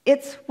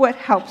 It's what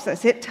helps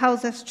us. It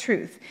tells us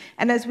truth.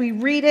 And as we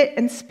read it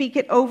and speak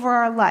it over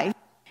our life,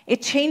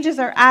 it changes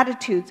our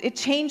attitudes. It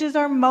changes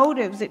our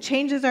motives. It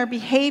changes our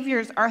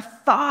behaviors, our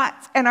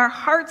thoughts, and our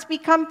hearts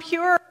become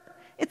pure.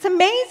 It's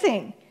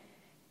amazing.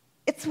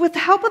 It's with the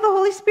help of the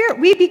Holy Spirit.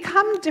 We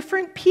become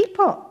different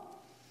people.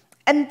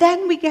 And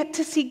then we get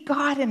to see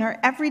God in our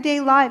everyday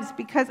lives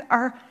because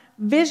our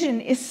vision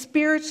is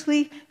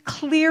spiritually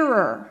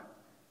clearer.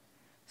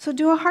 So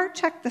do a heart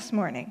check this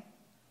morning.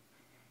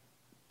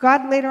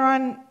 God later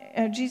on,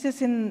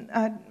 Jesus in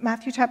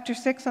Matthew chapter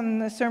 6 on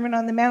the Sermon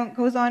on the Mount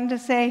goes on to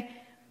say,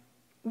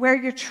 where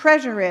your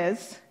treasure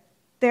is,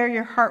 there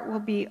your heart will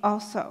be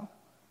also.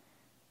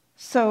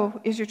 So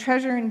is your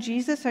treasure in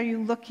Jesus? Are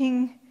you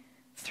looking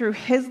through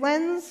his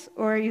lens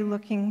or are you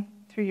looking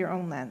through your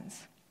own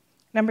lens?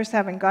 Number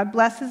 7, God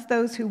blesses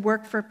those who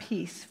work for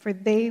peace, for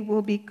they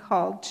will be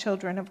called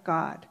children of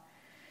God.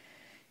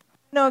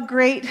 You know, a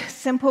great,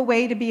 simple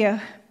way to be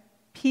a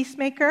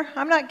peacemaker.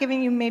 I'm not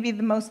giving you maybe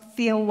the most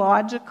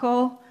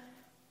theological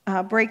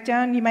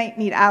breakdown. You might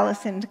need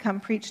Allison to come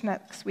preach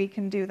next week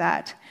and do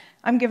that.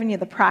 I'm giving you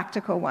the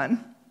practical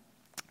one.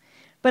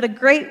 But a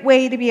great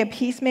way to be a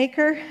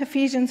peacemaker,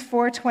 Ephesians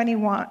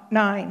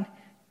 4:29.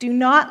 Do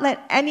not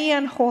let any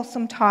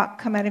unwholesome talk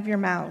come out of your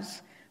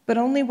mouths, but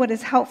only what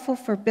is helpful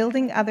for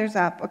building others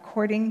up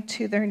according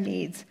to their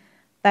needs,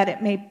 that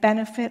it may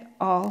benefit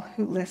all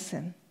who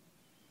listen.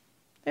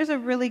 There's a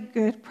really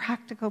good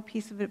practical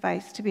piece of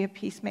advice to be a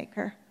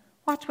peacemaker.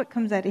 Watch what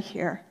comes out of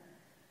here.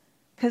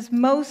 Because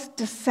most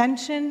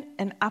dissension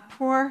and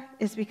uproar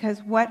is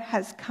because what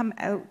has come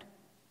out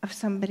of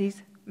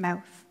somebody's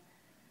mouth.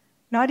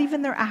 Not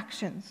even their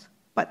actions,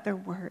 but their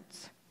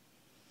words.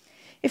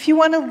 If you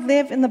want to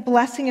live in the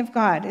blessing of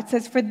God, it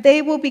says, for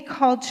they will be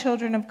called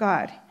children of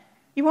God.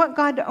 You want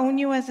God to own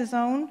you as his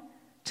own?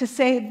 To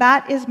say,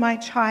 that is my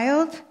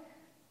child?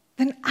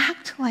 Then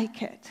act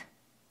like it.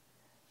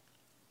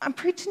 I'm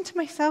preaching to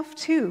myself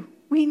too.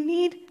 We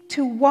need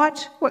to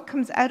watch what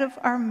comes out of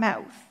our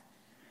mouth.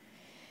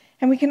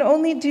 And we can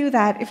only do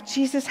that if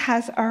Jesus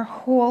has our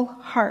whole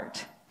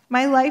heart.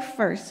 My life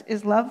verse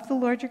is love the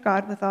Lord your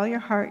God with all your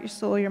heart, your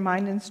soul, your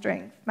mind, and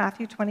strength.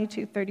 Matthew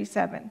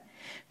 22:37.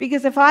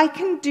 Because if I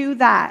can do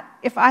that,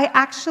 if I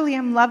actually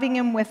am loving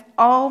him with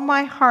all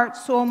my heart,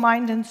 soul,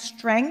 mind, and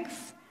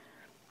strength,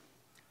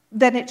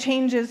 then it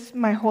changes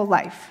my whole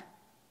life.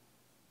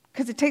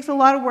 Because it takes a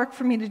lot of work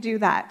for me to do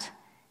that.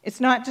 It's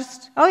not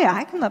just, oh yeah,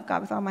 I can love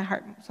God with all my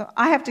heart. So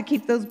I have to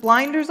keep those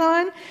blinders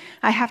on.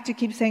 I have to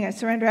keep saying, I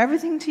surrender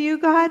everything to you,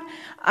 God.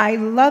 I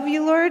love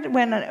you, Lord.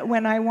 When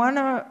I want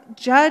to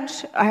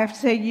judge, I have to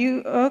say,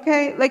 you,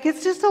 okay. Like,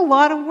 it's just a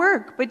lot of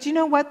work. But you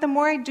know what? The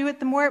more I do it,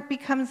 the more it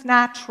becomes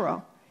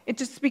natural. It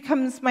just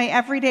becomes my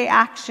everyday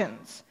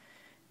actions.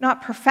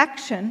 Not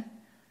perfection,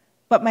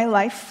 but my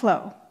life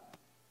flow.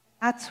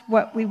 That's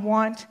what we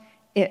want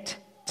it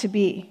to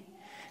be.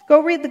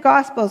 Go read the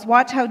Gospels.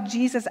 Watch how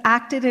Jesus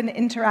acted and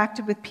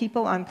interacted with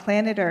people on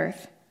planet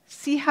Earth.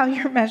 See how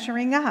you're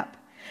measuring up.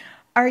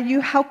 Are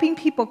you helping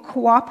people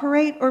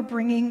cooperate or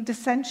bringing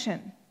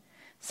dissension?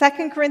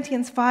 2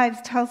 Corinthians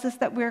 5 tells us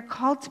that we're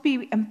called to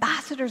be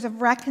ambassadors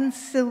of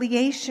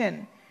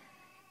reconciliation,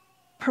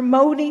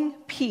 promoting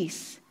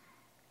peace.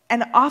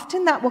 And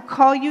often that will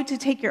call you to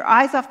take your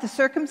eyes off the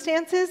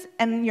circumstances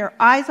and your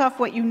eyes off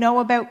what you know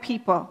about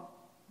people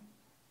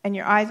and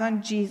your eyes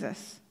on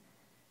Jesus.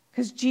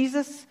 Because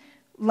Jesus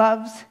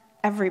loves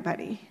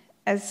everybody.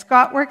 As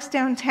Scott works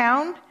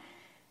downtown,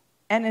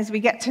 and as we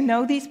get to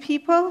know these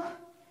people,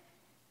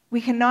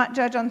 we cannot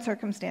judge on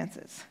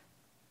circumstances,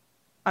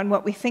 on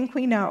what we think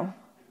we know.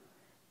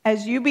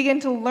 As you begin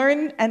to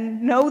learn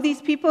and know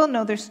these people,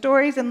 know their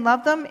stories and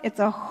love them, it's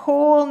a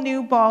whole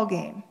new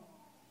ballgame.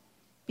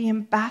 Be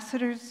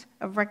ambassadors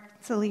of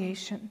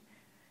reconciliation.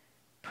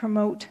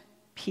 Promote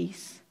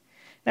peace.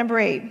 Number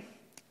 8.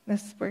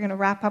 This we're going to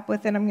wrap up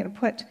with, and I'm going to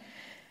put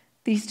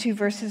these two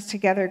verses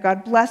together.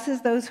 God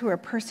blesses those who are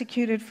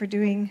persecuted for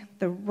doing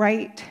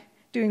right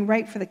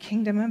for the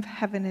kingdom of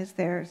heaven is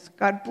theirs.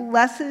 God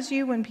blesses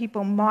you when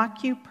people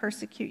mock you,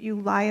 persecute you,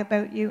 lie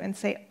about you, and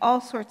say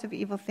all sorts of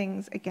evil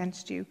things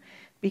against you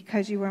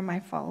because you are my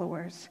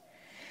followers.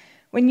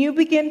 When you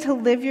begin to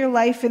live your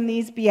life in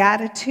these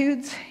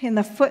Beatitudes, in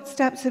the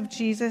footsteps of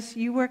Jesus,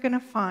 you are going to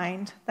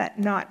find that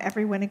not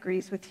everyone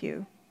agrees with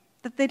you,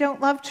 that they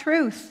don't love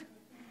truth.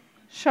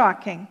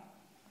 Shocking.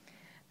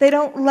 They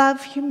don't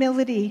love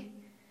humility,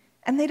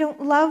 and they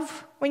don't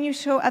love when you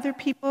show other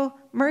people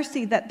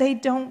mercy that they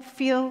don't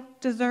feel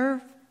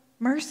deserve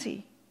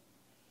mercy.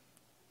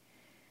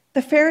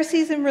 The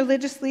Pharisees and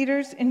religious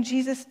leaders in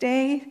Jesus'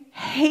 day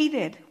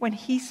hated when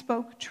he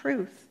spoke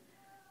truth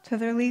to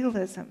their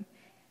legalism.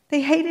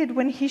 They hated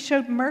when he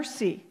showed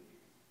mercy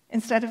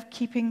instead of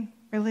keeping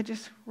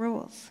religious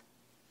rules.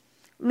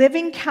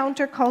 Living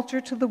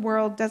counterculture to the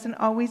world doesn't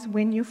always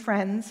win you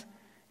friends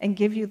and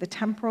give you the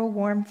temporal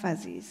warm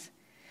fuzzies.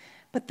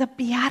 But the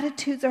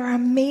Beatitudes are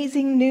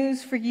amazing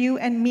news for you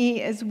and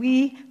me as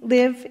we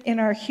live in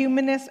our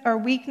humanness, our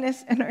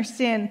weakness, and our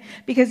sin,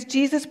 because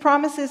Jesus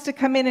promises to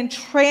come in and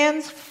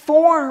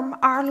transform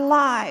our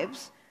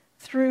lives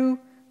through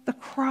the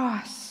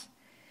cross.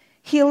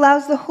 He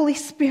allows the Holy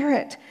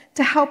Spirit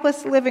to help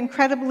us live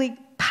incredibly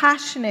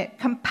passionate,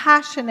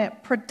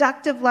 compassionate,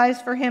 productive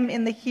lives for him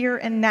in the here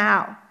and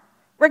now,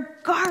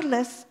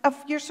 regardless of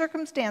your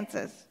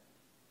circumstances.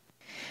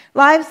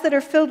 Lives that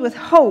are filled with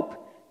hope.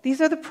 These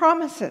are the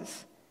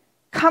promises.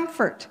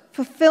 Comfort,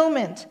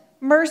 fulfillment,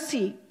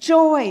 mercy,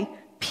 joy,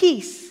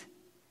 peace.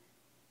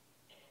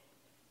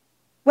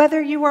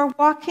 Whether you are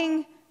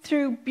walking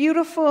through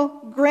beautiful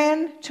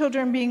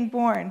grandchildren being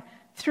born,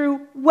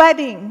 through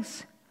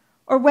weddings,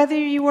 or whether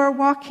you are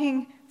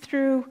walking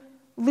through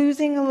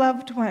losing a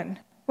loved one,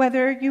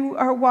 whether you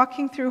are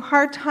walking through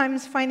hard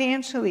times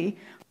financially,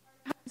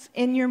 hard times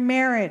in your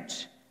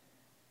marriage,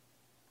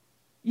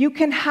 you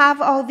can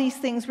have all these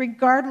things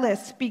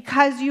regardless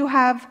because you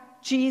have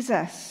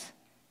Jesus.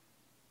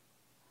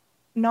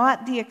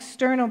 Not the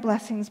external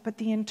blessings, but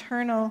the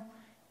internal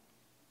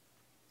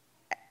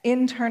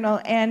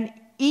and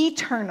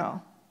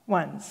eternal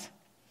ones.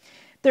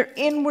 They're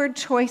inward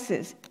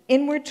choices,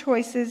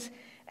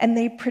 and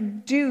they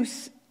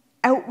produce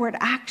outward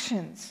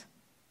actions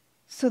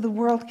so the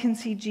world can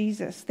see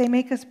Jesus. They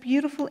make us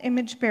beautiful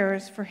image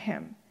bearers for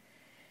him.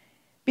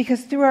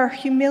 Because through our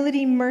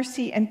humility,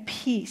 mercy, and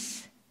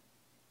peace,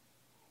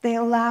 they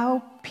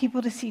allow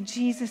people to see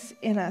Jesus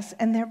in us,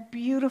 and they're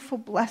beautiful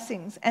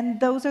blessings. And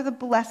those are the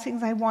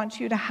blessings I want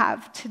you to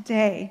have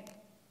today.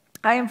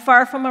 I am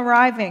far from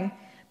arriving,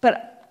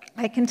 but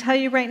I can tell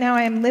you right now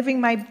I am living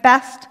my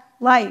best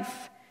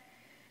life.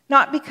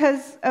 Not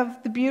because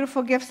of the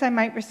beautiful gifts I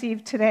might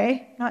receive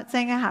today. Not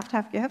saying I have to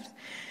have gifts.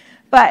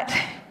 But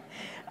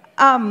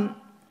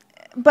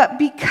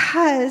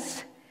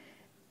because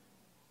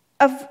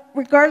of,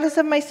 regardless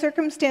of my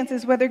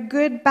circumstances, whether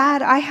good,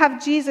 bad, I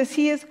have Jesus.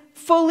 He is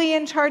fully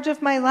in charge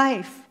of my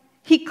life.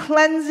 He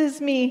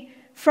cleanses me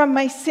from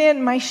my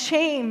sin, my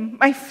shame,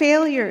 my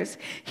failures.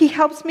 He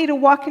helps me to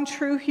walk in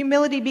true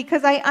humility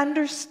because I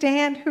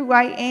understand who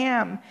I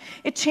am.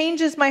 It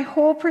changes my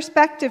whole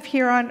perspective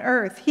here on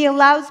earth. He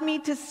allows me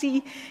to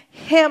see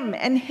him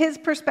and his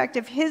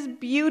perspective, his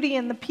beauty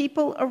in the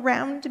people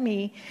around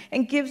me,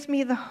 and gives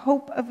me the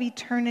hope of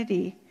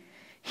eternity.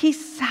 He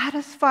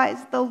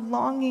satisfies the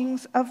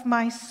longings of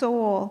my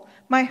soul,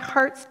 my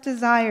heart's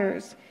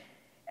desires,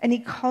 and he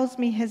calls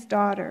me his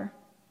daughter.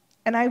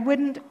 And I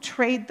wouldn't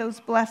trade those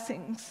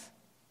blessings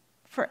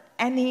for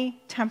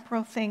any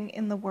temporal thing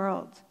in the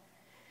world.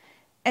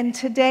 And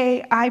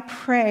today I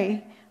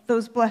pray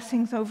those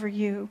blessings over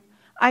you.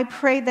 I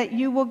pray that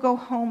you will go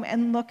home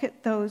and look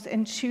at those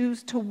and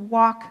choose to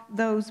walk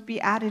those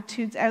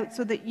Beatitudes out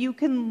so that you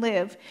can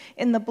live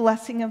in the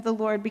blessing of the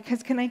Lord.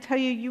 Because can I tell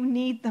you, you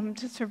need them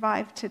to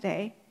survive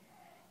today.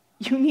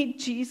 You need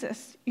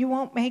Jesus. You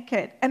won't make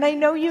it. And I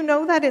know you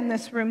know that in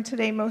this room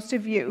today, most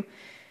of you.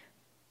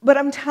 But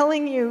I'm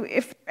telling you,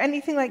 if you're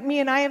anything like me,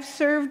 and I have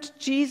served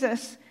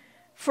Jesus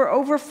for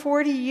over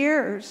 40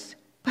 years,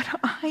 but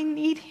I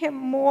need him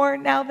more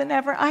now than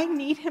ever. I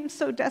need him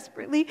so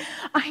desperately.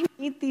 I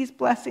need these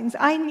blessings.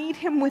 I need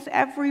him with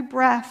every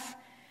breath.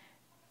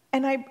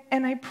 And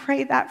I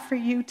pray that for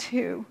you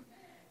too.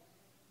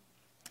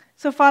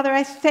 So, Father,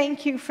 I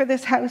thank you for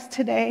this house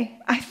today.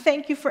 I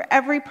thank you for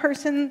every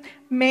person,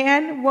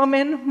 man,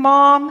 woman,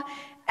 mom,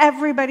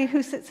 everybody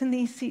who sits in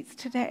these seats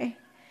today.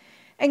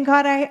 And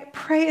God, I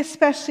pray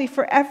especially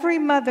for every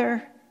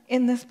mother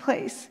in this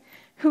place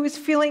who is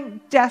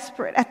feeling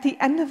desperate at the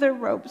end of their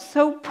rope,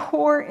 so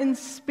poor in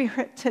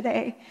spirit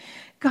today.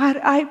 God,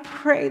 I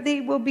pray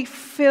they will be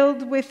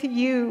filled with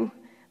you,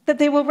 that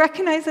they will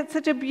recognize it's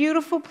such a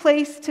beautiful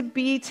place to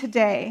be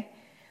today,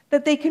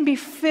 that they can be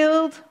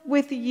filled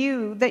with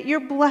you, that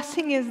your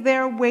blessing is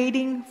there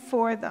waiting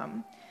for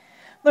them.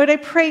 Lord, I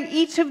pray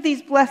each of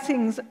these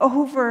blessings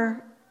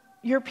over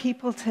your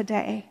people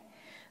today.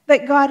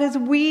 That God, as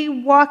we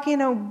walk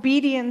in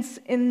obedience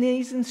in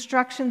these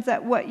instructions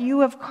that what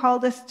you have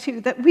called us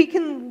to, that we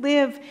can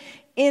live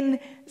in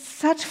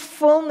such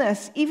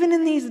fullness, even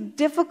in these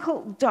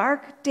difficult,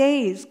 dark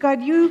days.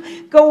 God,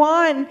 you go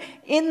on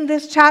in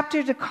this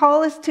chapter to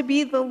call us to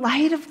be the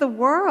light of the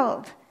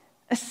world,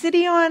 a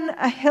city on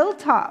a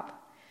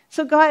hilltop.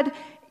 So God,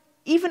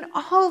 even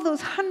all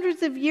those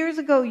hundreds of years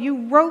ago,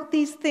 you wrote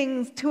these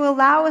things to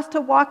allow us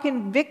to walk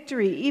in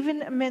victory,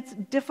 even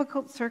amidst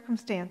difficult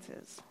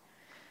circumstances.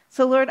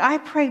 So Lord, I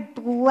pray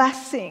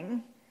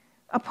blessing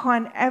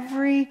upon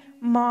every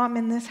mom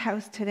in this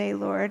house today,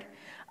 Lord.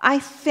 I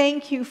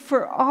thank you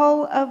for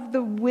all of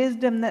the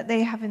wisdom that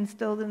they have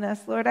instilled in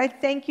us, Lord. I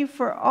thank you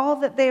for all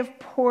that they have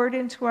poured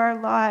into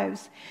our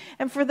lives.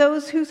 And for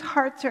those whose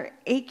hearts are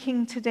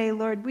aching today,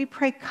 Lord, we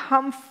pray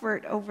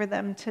comfort over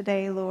them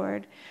today,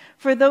 Lord.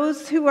 For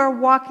those who are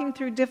walking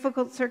through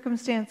difficult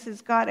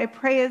circumstances, God, I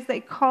pray as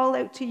they call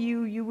out to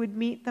you, you would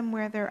meet them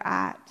where they're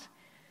at.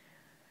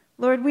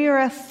 Lord, we are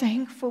a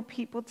thankful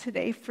people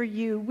today for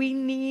you. We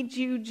need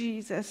you,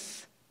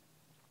 Jesus.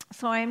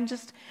 So I am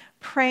just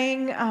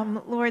praying,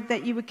 Lord,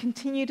 that you would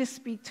continue to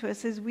speak to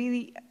us as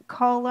we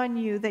call on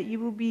you, that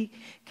you will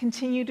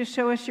continue to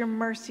show us your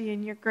mercy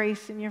and your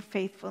grace and your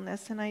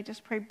faithfulness. And I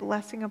just pray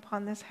blessing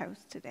upon this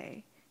house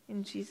today.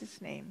 In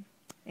Jesus' name,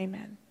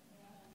 amen.